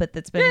a puppet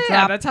that's been Yeah,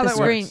 dropped. that's how the that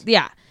string. works.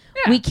 Yeah.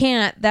 Yeah. We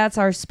can't. That's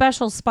our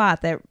special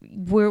spot that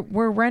we're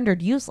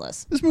rendered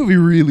useless. This movie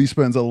really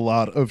spends a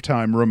lot of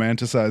time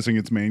romanticizing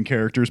its main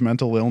character's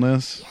mental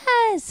illness.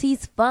 Yes,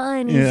 he's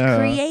fun. He's Yeah.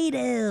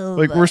 creative.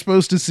 Like, we're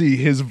supposed to see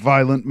his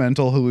violent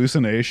mental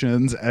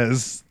hallucinations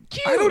as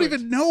Cute. I don't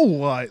even know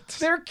what.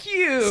 They're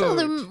cute. So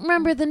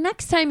remember, the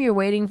next time you're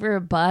waiting for a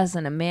bus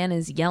and a man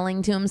is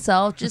yelling to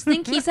himself, just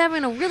think he's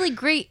having a really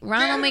great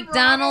Ronald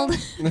McDonald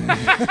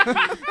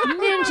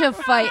ninja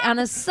fight on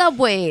a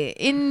subway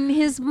in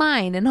his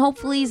mind, and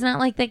hopefully he's not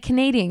like that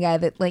Canadian guy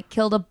that like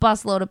killed a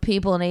busload of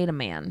people and ate a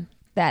man.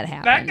 That that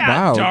happened. got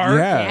Wow, dark.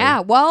 yeah. Yeah,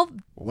 well,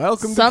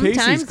 Welcome to Casey's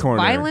sometimes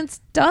Corner.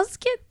 violence does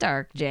get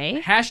dark,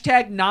 Jay.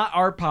 Hashtag not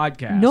our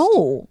podcast.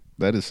 No.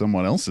 That is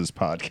someone else's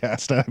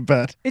podcast, I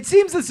bet. It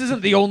seems this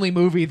isn't the only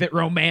movie that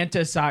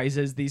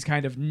romanticizes these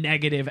kind of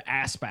negative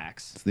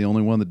aspects. It's the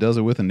only one that does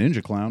it with a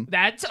ninja clown.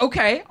 That's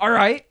okay. All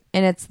right.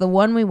 And it's the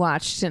one we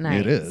watched tonight.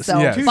 It is. So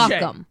Yes. fuck Touche.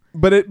 them.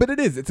 But it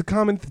is. It's a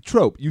common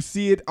trope. You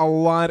see it a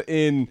lot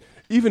in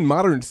even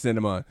modern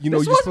cinema. You know,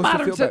 This you're was supposed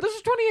modern. to feel bad. This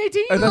was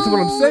 2018. And that's what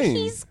I'm saying.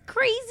 He's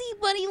crazy,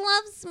 but he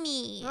loves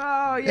me.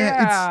 Oh Yeah,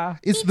 yeah.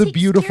 it's He the takes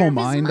beautiful care of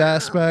his mind mom.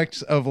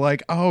 aspect of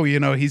like, oh, you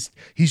know, he's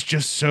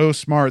just so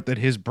smart that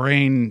his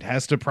brain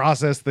has to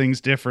process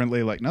things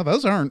differently. Like, no,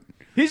 those aren't.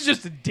 He's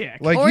just a dick.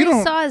 Like, Or you he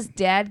don't. saw his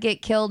dad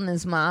get killed and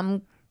his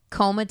mom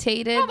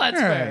comatated. Oh,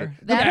 that's All right. fair.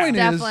 The That's point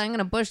definitely, is- I'm going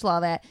to bush law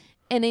that.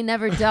 And they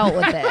never dealt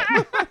with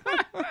it.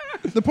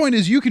 The point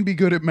is, you can be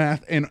good at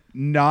math and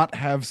not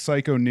have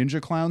psycho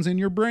ninja clowns in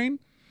your brain,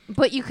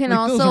 But you can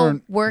Like, those also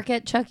aren't- work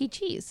at Chuck E.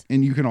 Cheese.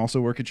 and you can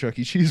also work at Chuck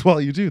E. Cheese while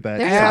you do that.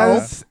 There's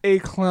As a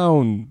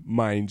clown,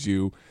 mind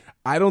you,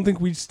 I don't think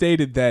we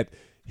stated that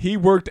he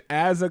worked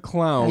as a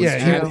clown Yeah,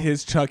 at true.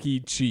 his Chuck E.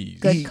 Cheese.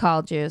 Good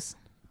call, Juice.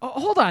 Oh,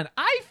 hold on.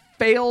 I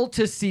fail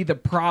to see the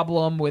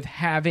problem with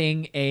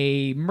having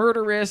a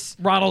murderous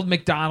Ronald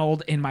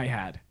McDonald in my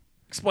head.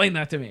 Explain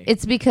that to me.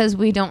 It's because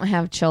we don't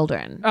have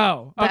children.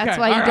 Oh, okay. That's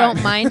why you all don't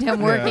right. mind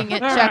him working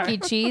at All Chuck right. E.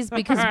 Cheese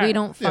because All we right.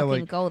 don't Yeah, fucking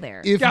like, go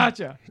there. If,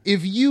 Gotcha.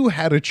 If you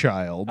had a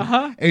child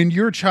Uh-huh. and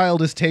your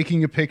child is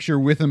taking a picture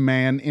with a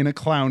man in a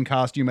clown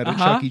costume at a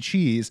Uh-huh. Chuck E.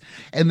 Cheese,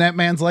 and that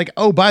man's like,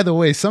 oh, by the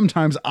way,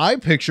 sometimes I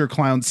picture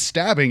clowns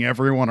stabbing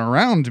everyone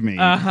around me.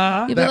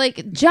 Uh-huh. You'd be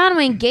like, John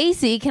Wayne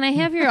Gacy, can I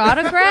have your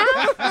autograph?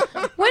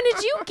 When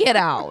did you get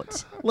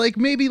out? Like,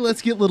 maybe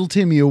let's get little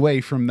Timmy away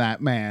from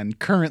that man,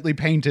 currently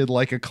painted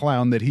like a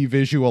clown that he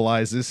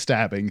visualizes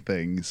stabbing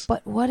things.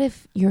 But what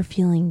if you're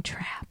feeling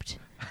trapped?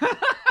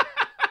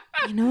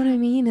 You know what I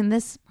mean? And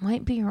this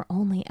might be your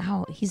only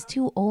out. He's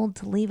too old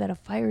to leave at a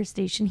fire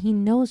station. He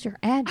knows your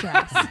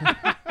address.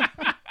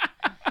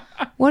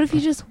 What if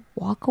you just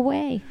walk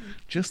away?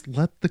 Just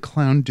let the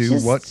clown do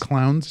Just- what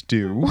clowns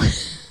do.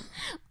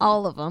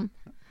 All of them.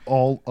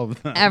 All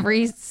of them.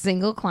 Every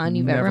single clown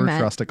you've ever Never met.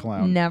 trust a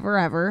clown. Never,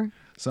 ever.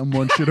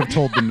 Someone should have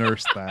told the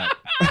nurse that.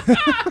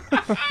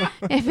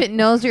 If it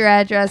knows your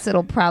address,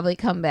 it'll probably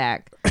come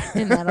back.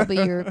 And that'll be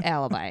your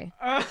alibi.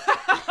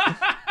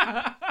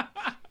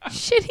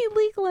 Shitty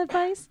legal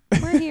advice.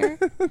 We're here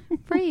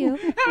for you.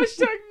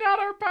 Hashtag not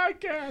our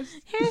podcast.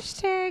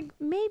 Hashtag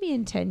maybe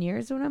in 10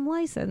 years when I'm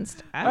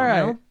licensed. I All don't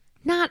right. know.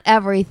 Not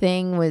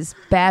everything was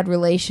bad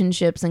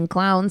relationships and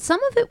clowns.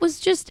 Some of it was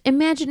just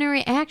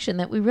imaginary action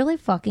that we really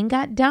fucking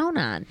got down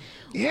on.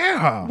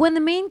 Yeah. When the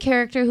main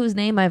character, whose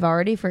name I've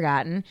already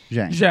forgotten,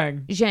 Zhang.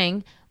 Zhang.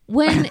 Zhang,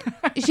 when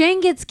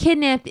Zhang gets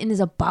kidnapped and is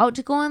about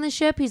to go on the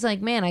ship, he's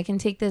like, man, I can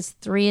take this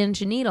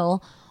 3-inch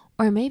needle,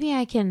 or maybe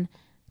I can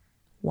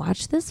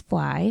watch this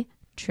fly,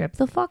 trip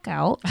the fuck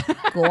out,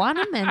 go on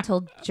a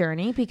mental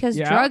journey, because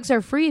Yeah. drugs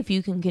are free if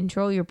you can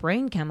control your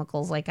brain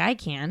chemicals like I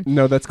can.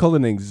 No, that's called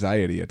an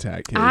anxiety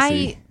attack,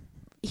 Casey.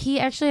 He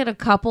actually had a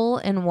couple,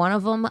 and one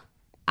of them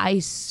I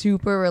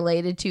super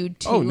related to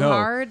too Oh, no.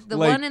 hard. The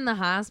Like, one in the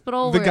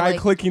hospital. The where, guy like,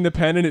 clicking the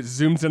pen and it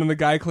zooms in on the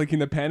guy clicking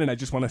the pen and I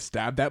just want to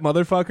stab that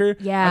motherfucker.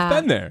 Yeah. I've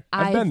been there.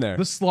 I've been there.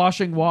 The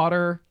sloshing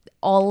water.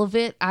 all of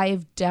it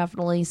I've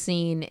definitely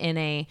seen in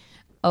a,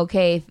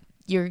 okay,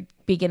 you're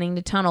beginning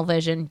to tunnel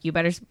vision. You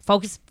better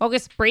focus,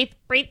 breathe.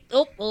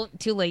 Oh,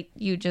 too late.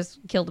 You just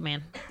killed a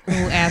man who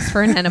asked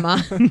for an enema.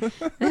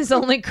 His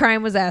only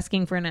crime was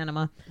asking for an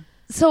enema.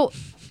 So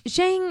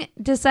Zhang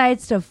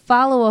decides to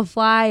follow a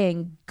fly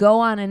and go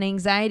on an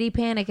anxiety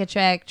panic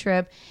attack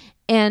trip,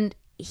 and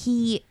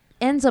he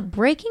ends up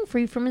breaking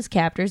free from his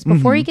captors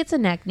before he gets a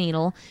neck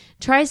needle,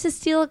 tries to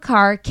steal a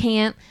car,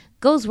 can't,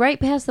 goes right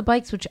past the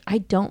bikes, which I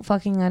don't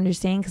fucking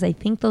understand because I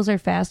think those are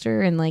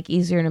faster and like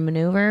easier to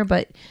maneuver,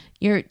 but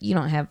you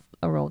don't have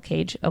a roll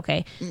cage.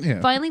 Okay. Yeah.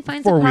 Finally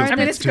finds a Four car. wheels. I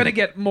mean, it's going to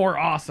get more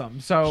awesome.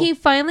 So He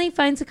finally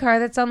finds a car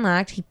that's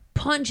unlocked. He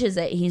punches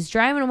it. He's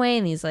driving away,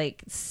 and these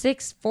like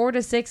 4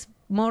 to 6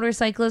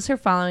 motorcyclists are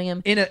following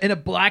him. in a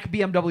black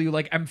BMW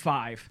like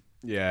M5.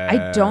 Yeah.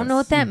 I don't know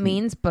what that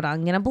means, but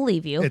I'm going to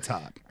believe you. It's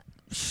hot.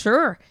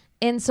 Sure.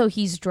 And so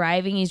he's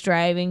driving.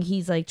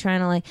 He's like trying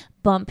to like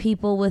bump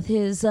people with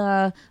his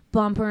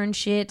bumper and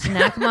shit to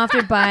knock them off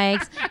their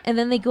bikes. And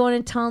then they go in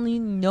and tell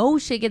you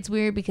shit gets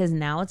weird because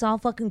now it's all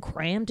fucking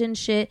cramped and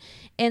shit.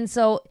 And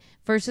so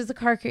first is the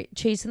car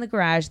chase in the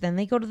garage. Then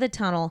they go to the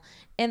tunnel,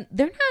 and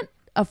they're not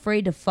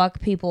afraid to fuck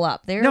people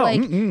up. They're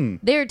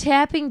they're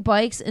tapping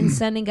bikes and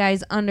sending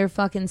guys under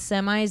fucking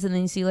semis, and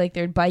then you see like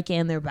their bike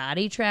and their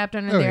body trapped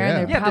under there. yeah.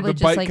 And they're probably the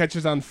just bike like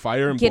catches on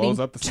fire and getting blows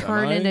up the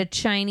turned semi. into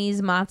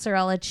Chinese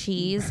mozzarella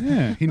cheese.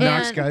 Yeah, he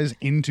knocks And- guys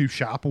into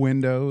shop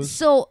windows.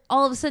 So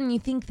all of a sudden you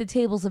think the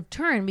tables have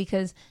turned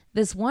because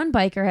this one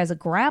biker has a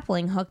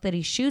grappling hook that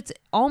he shoots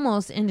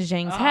almost into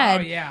Zhang's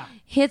head, yeah.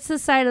 hits the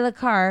side of the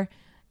car,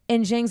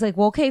 and Zhang's like,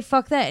 well, okay,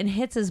 fuck that, and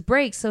hits his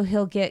brakes so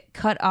he'll get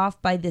cut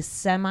off by this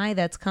semi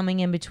that's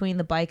coming in between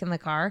the bike and the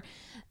car.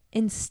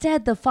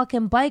 Instead, the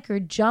fucking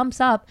biker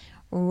jumps up,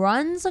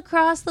 runs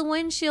across the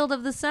windshield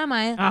of the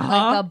semi like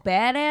a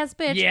badass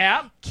bitch,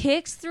 Yeah.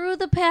 kicks through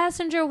the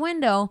passenger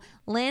window,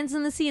 lands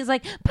in the seat, is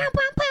like, pow,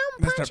 pow, pow,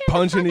 They start punching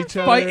punching each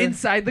other. Fight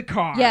inside the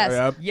car. Yes.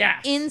 Yep.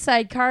 Yes.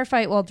 Inside car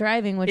fight while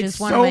driving, which It's is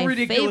one so of my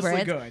ridiculously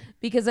favorites good.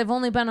 because I've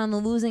only been on the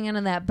losing end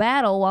of that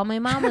battle while my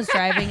mom was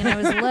driving and I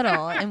was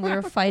little and we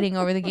were fighting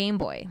over the Game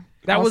Boy.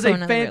 That was Also a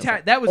another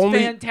fantastic. That was Only-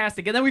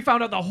 fantastic. And then we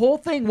found out the whole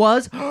thing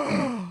was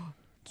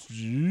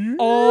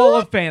all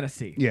a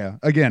fantasy. Yeah,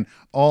 again,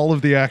 all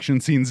of the action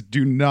scenes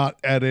do not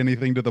add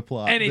anything to the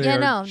plot. Anything. They Yeah,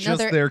 are no, just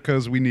they're- there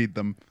because we need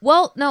them.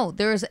 Well, no,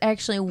 there was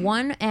actually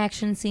one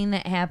action scene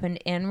that happened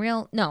in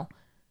real. No,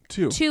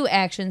 two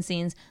action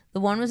scenes. The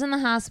one was in the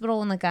hospital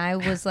when the guy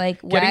was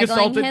like Getting waggling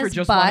assaulted his for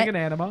just butt. wanting an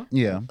anima.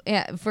 Yeah.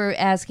 Yeah, for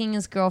asking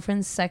his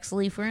girlfriend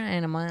sexually for an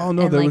enema. Oh,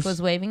 no, and there like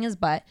was- waving his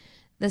butt.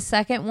 The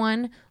second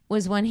one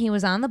was when he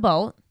was on the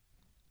boat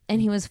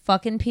and he was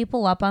fucking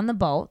people up on the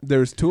boat.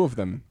 There's 2 of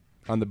them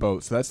on the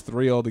boat, so that's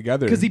 3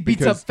 altogether. Because he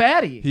beats up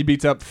Fatty. He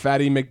beats up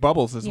Fatty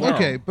McBubbles as well.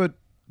 Okay, but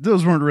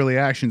those weren't really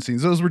action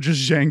scenes. Those were just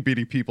Zhang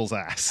beating people's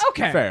ass.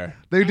 Okay. Fair.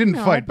 They didn't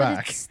No, fight but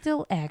back. It's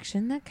still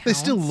action that counts. They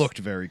still looked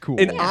very cool.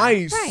 And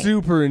I right.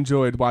 super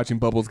enjoyed watching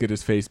Bubbles get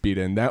his face beat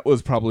in. That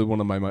was probably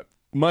one of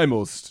my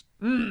most.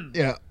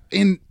 Yeah,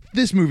 and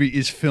this movie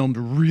is filmed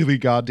really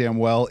goddamn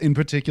well. In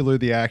particular,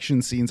 the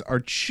action scenes are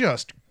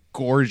just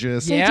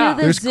gorgeous. They Yeah. do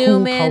the There's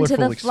zoom cool, in to the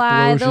colorful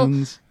fly.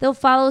 explosions. They'll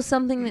follow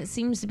something that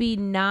seems to be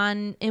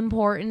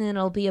non-important, and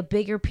it'll be a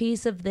bigger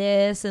piece of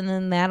this, and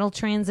then that'll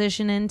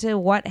transition into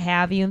what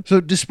have you.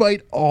 So,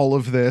 despite all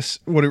of this,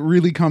 what it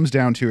really comes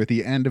down to at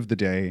the end of the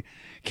day,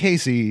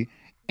 Casey,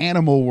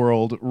 Animal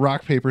World,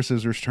 Rock, Paper,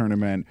 Scissors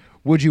tournament,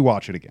 would you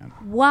watch it again?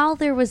 While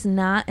there was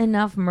not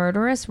enough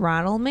murderous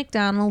Ronald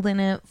McDonald in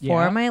it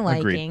for Yeah, my agreed.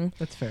 liking,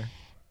 That's fair.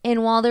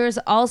 and while there's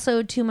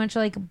also too much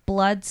like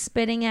blood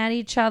spitting at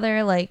each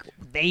other, like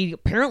they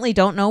apparently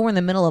don't know we're in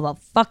the middle of a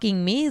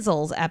fucking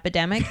measles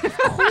epidemic. Of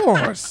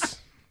course.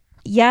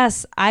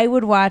 Yes, I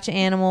would watch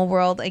Animal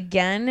World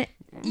again.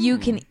 You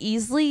can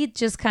easily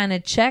just kind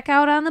of check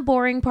out on the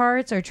boring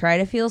parts or try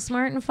to feel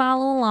smart and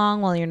follow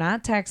along while you're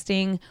not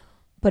texting.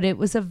 But it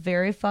was a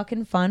very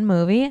fucking fun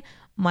movie.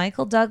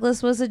 Michael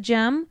Douglas was a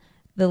gem.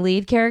 The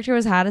lead character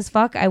was hot as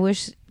fuck. I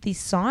wish the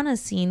sauna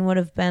scene would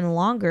have been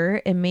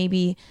longer and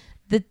maybe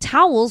the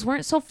towels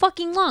weren't so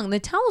fucking long. The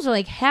towels are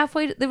like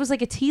halfway. There was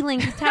like a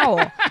T-length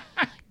towel.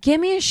 Give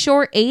me a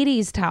short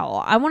 80s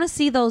towel. I want to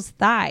see those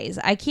thighs.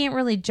 I can't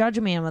really judge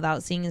a man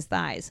without seeing his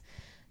thighs.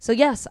 So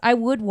yes, I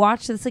would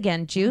watch this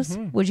again. Juice,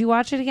 would you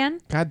watch it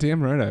again?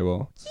 Goddamn right I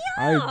will.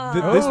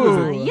 Yeah.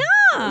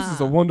 This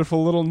is a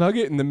wonderful little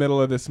nugget in the middle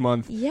of this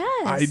month.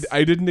 Yes.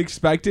 I didn't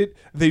expect it.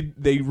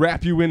 They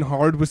wrap you in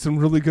hard with some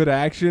really good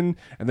action,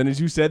 and then as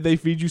you said, they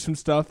feed you some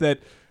stuff that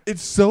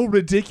it's so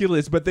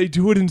ridiculous, but they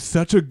do it in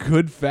such a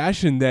good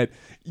fashion that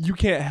you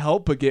can't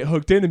help but get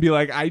hooked in and be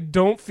like, I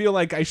don't feel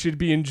like I should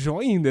be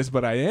enjoying this,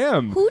 but I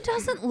am. Who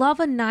doesn't love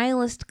a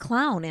nihilist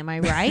clown? Am I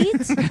right?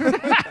 We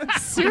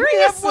have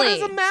Seriously. one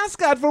as a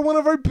mascot for one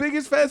of our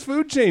biggest fast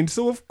food chains,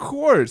 so of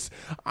course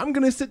I'm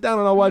gonna sit down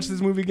and I'll watch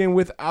this movie again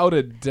without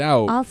a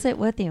doubt. I'll sit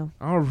with you.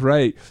 All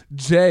right,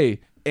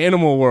 Jay,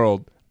 Animal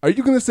World, are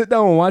you gonna sit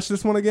down and watch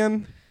this one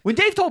again? When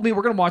Dave told me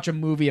we're going to watch a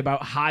movie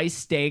about high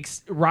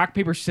stakes rock,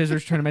 paper,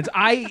 scissors tournaments,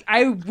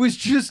 I was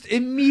just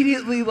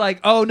immediately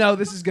like, oh no,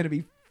 this is going to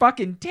be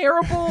fucking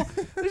terrible.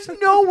 There's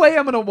no way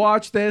I'm going to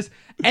watch this.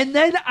 And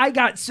then I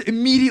got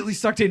immediately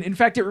sucked in. In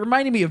fact, it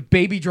reminded me of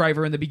Baby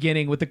Driver in the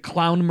beginning with the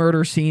clown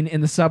murder scene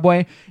in the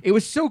subway. It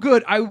was so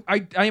good.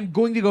 I am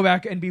going to go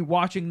back and be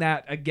watching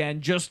that again,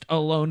 just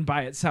alone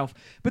by itself.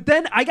 But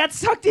then I got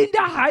sucked into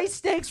high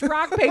stakes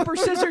rock, paper,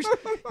 scissors.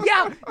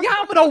 Yeah,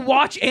 I'm going to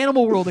watch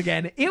Animal World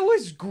again. It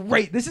was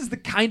great. This is the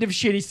kind of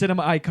shitty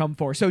cinema I come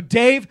for. So,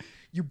 Dave,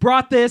 you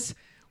brought this.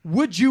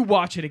 Would you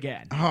watch it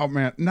again? Oh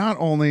man, not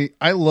only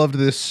I loved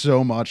this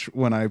so much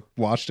when I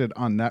watched it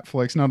on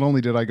Netflix, not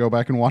only did I go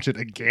back and watch it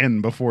again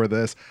before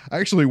this, I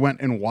actually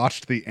went and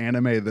watched the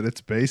anime that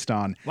it's based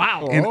on.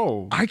 Wow.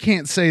 And I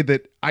can't say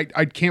that I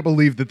can't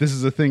believe that this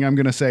is a thing I'm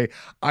going to say.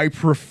 I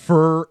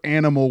prefer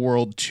Animal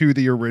World to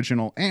the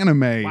original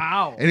anime.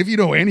 Wow. And if you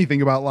know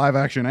anything about live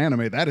action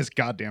anime, that is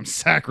goddamn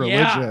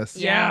sacrilegious.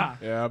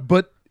 Yeah.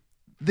 But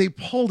they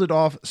pulled it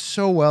off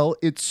so well.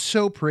 It's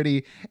so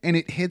pretty, and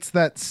it hits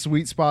that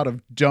sweet spot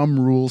of dumb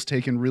rules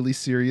taken really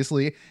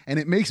seriously, and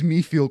it makes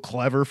me feel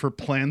clever for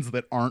plans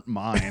that aren't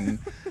mine.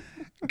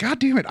 God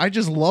damn it. I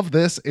just love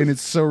this, and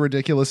it's so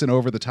ridiculous and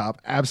over the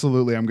top.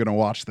 Absolutely, I'm going to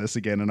watch this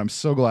again, and I'm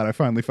so glad I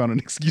finally found an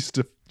excuse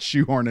to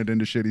shoehorn it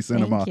into shitty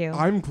cinema. Thank you.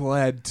 I'm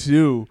glad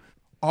too.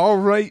 All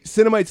right,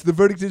 Cinemites, the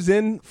verdict is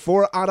in.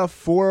 4 out of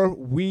 4.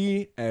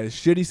 We, as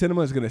Shitty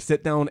Cinema, is going to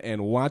sit down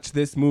and watch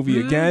this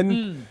movie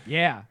again.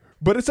 Yeah.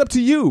 But it's up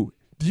to you.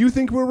 Do you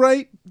think we're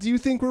right? Do you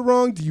think we're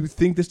wrong? Do you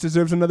think this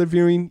deserves another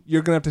viewing?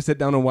 You're going to have to sit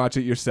down and watch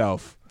it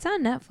yourself. It's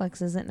on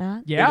Netflix, is it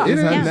not? Yeah. It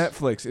is on Yeah.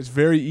 Netflix. It's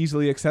very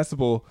easily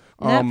accessible.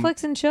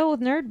 Netflix and chill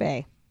with Nerd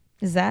Bay.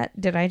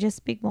 Did I just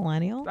speak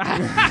millennial?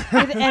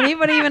 Did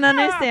anybody even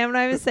understand what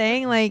I was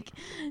saying? Like,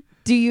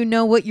 do you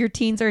know what your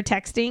teens are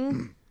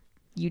texting?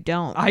 You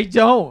don't. I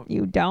don't.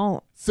 You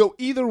don't. So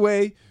either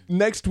way,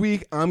 next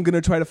week, I'm going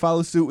to try to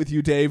follow suit with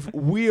you, Dave.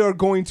 We are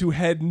going to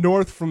head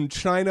north from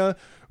China,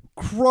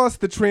 cross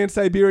the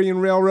Trans-Siberian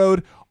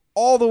Railroad,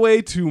 all the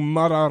way to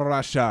Mother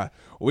Russia.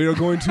 We are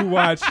going to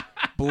watch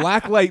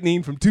Black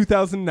Lightning from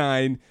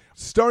 2009.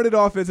 Started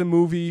off as a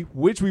movie,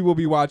 which we will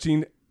be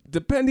watching.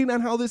 Depending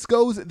on how this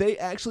goes, they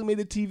actually made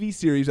a TV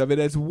series of it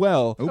as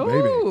well. Oh,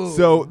 baby. Ooh.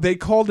 So they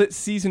called it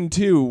season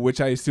 2, which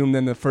I assume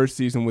then the first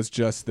season was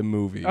just the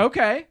movie.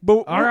 Okay. But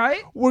All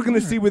right. We're going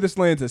to see where this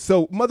lands us.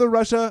 So Mother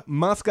Russia,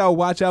 Moscow,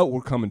 watch out.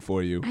 We're coming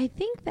for you. I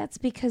think that's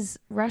because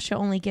Russia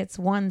only gets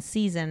one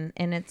season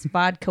and it's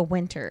vodka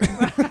winter.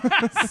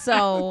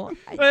 So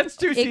That's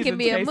 2 it seasons, can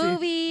be a Casey.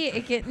 movie.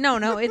 It can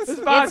it's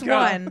Vodka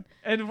one.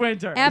 and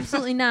winter.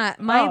 Absolutely not.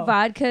 My Oh.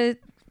 vodka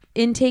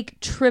intake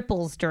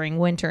triples during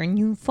winter, and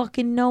you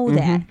fucking know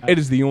that. It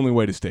is the only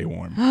way to stay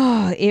warm.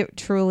 Oh, it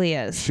truly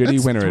is. Shitty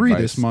That's winter 3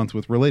 advice. this month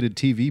with related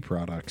TV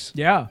products.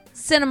 Yeah.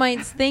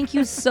 Cinemites, thank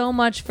you so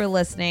much for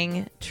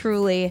listening.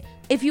 Truly.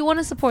 If you want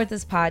to support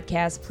this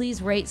podcast,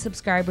 please rate,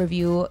 subscribe,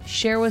 review,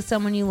 share with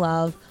someone you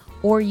love,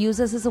 or use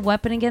us as a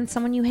weapon against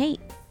someone you hate.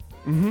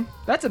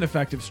 That's an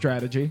effective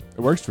strategy.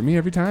 It works for me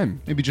every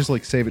time. Maybe just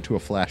like save it to a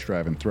flash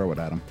drive and throw it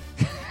at them.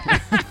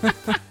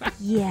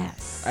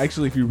 Yes.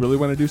 Actually, if you really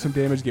want to do some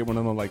damage, get one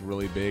of them like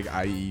really big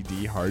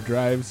IED hard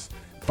drives.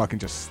 Fucking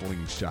just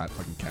slingshot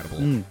fucking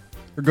catapult.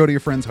 Or go to your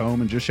friend's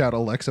home and just shout,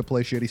 Alexa,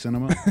 play Shitty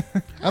Cinema.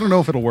 I don't know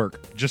if it'll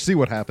work. Just see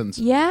what happens.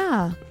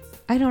 Yeah.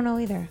 I don't know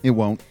either. It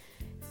won't.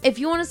 If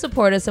you want to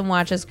support us and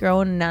watch us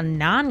grow in a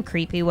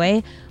non-creepy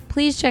way,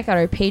 please check out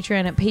our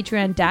Patreon at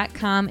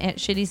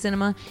patreon.com/Shitty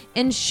Cinema.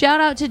 And shout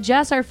out to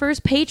Jess, our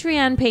first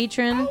Patreon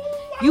patron.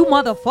 You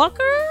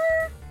motherfucker!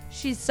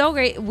 She's so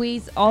great.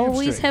 We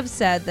always have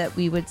said that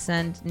we would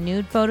send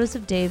nude photos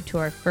of Dave to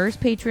our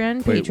first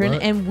Patreon Wait, patron,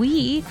 what? and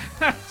we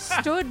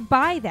stood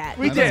by that.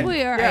 We because did,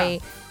 we are yeah.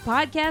 a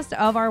podcast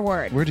of our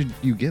word. Where did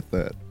you get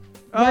that?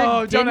 Where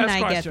Oh, don't didn't ask I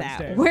get questions, that?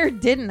 Dave. Where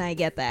didn't I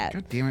get that?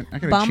 God damn it. I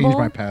gotta Bumble? change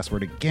my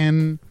password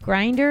again.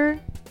 Grindr,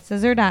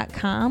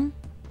 scissor.com.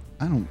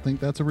 I don't think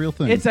that's a real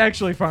thing. It's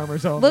actually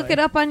farmers only. Look it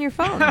up on your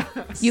phone.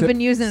 You've been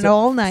using it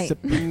all night.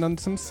 Sipping on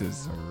some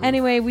scissors.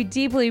 Anyway, we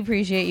deeply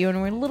appreciate you,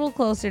 and we're a little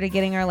closer to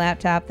getting our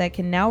laptop that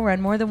can now run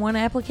more than one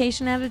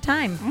application at a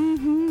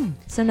time.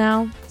 So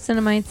now,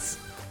 Cinemites,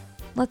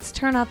 let's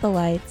turn out the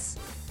lights,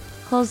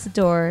 close the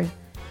door,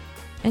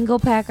 and go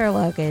pack our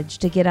luggage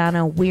to get on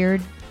a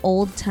weird,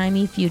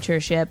 old-timey future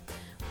ship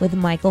with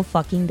Michael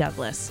fucking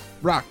Douglas.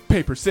 Rock,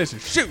 paper,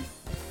 scissors, shoot!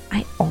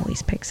 I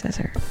always pick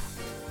scissor.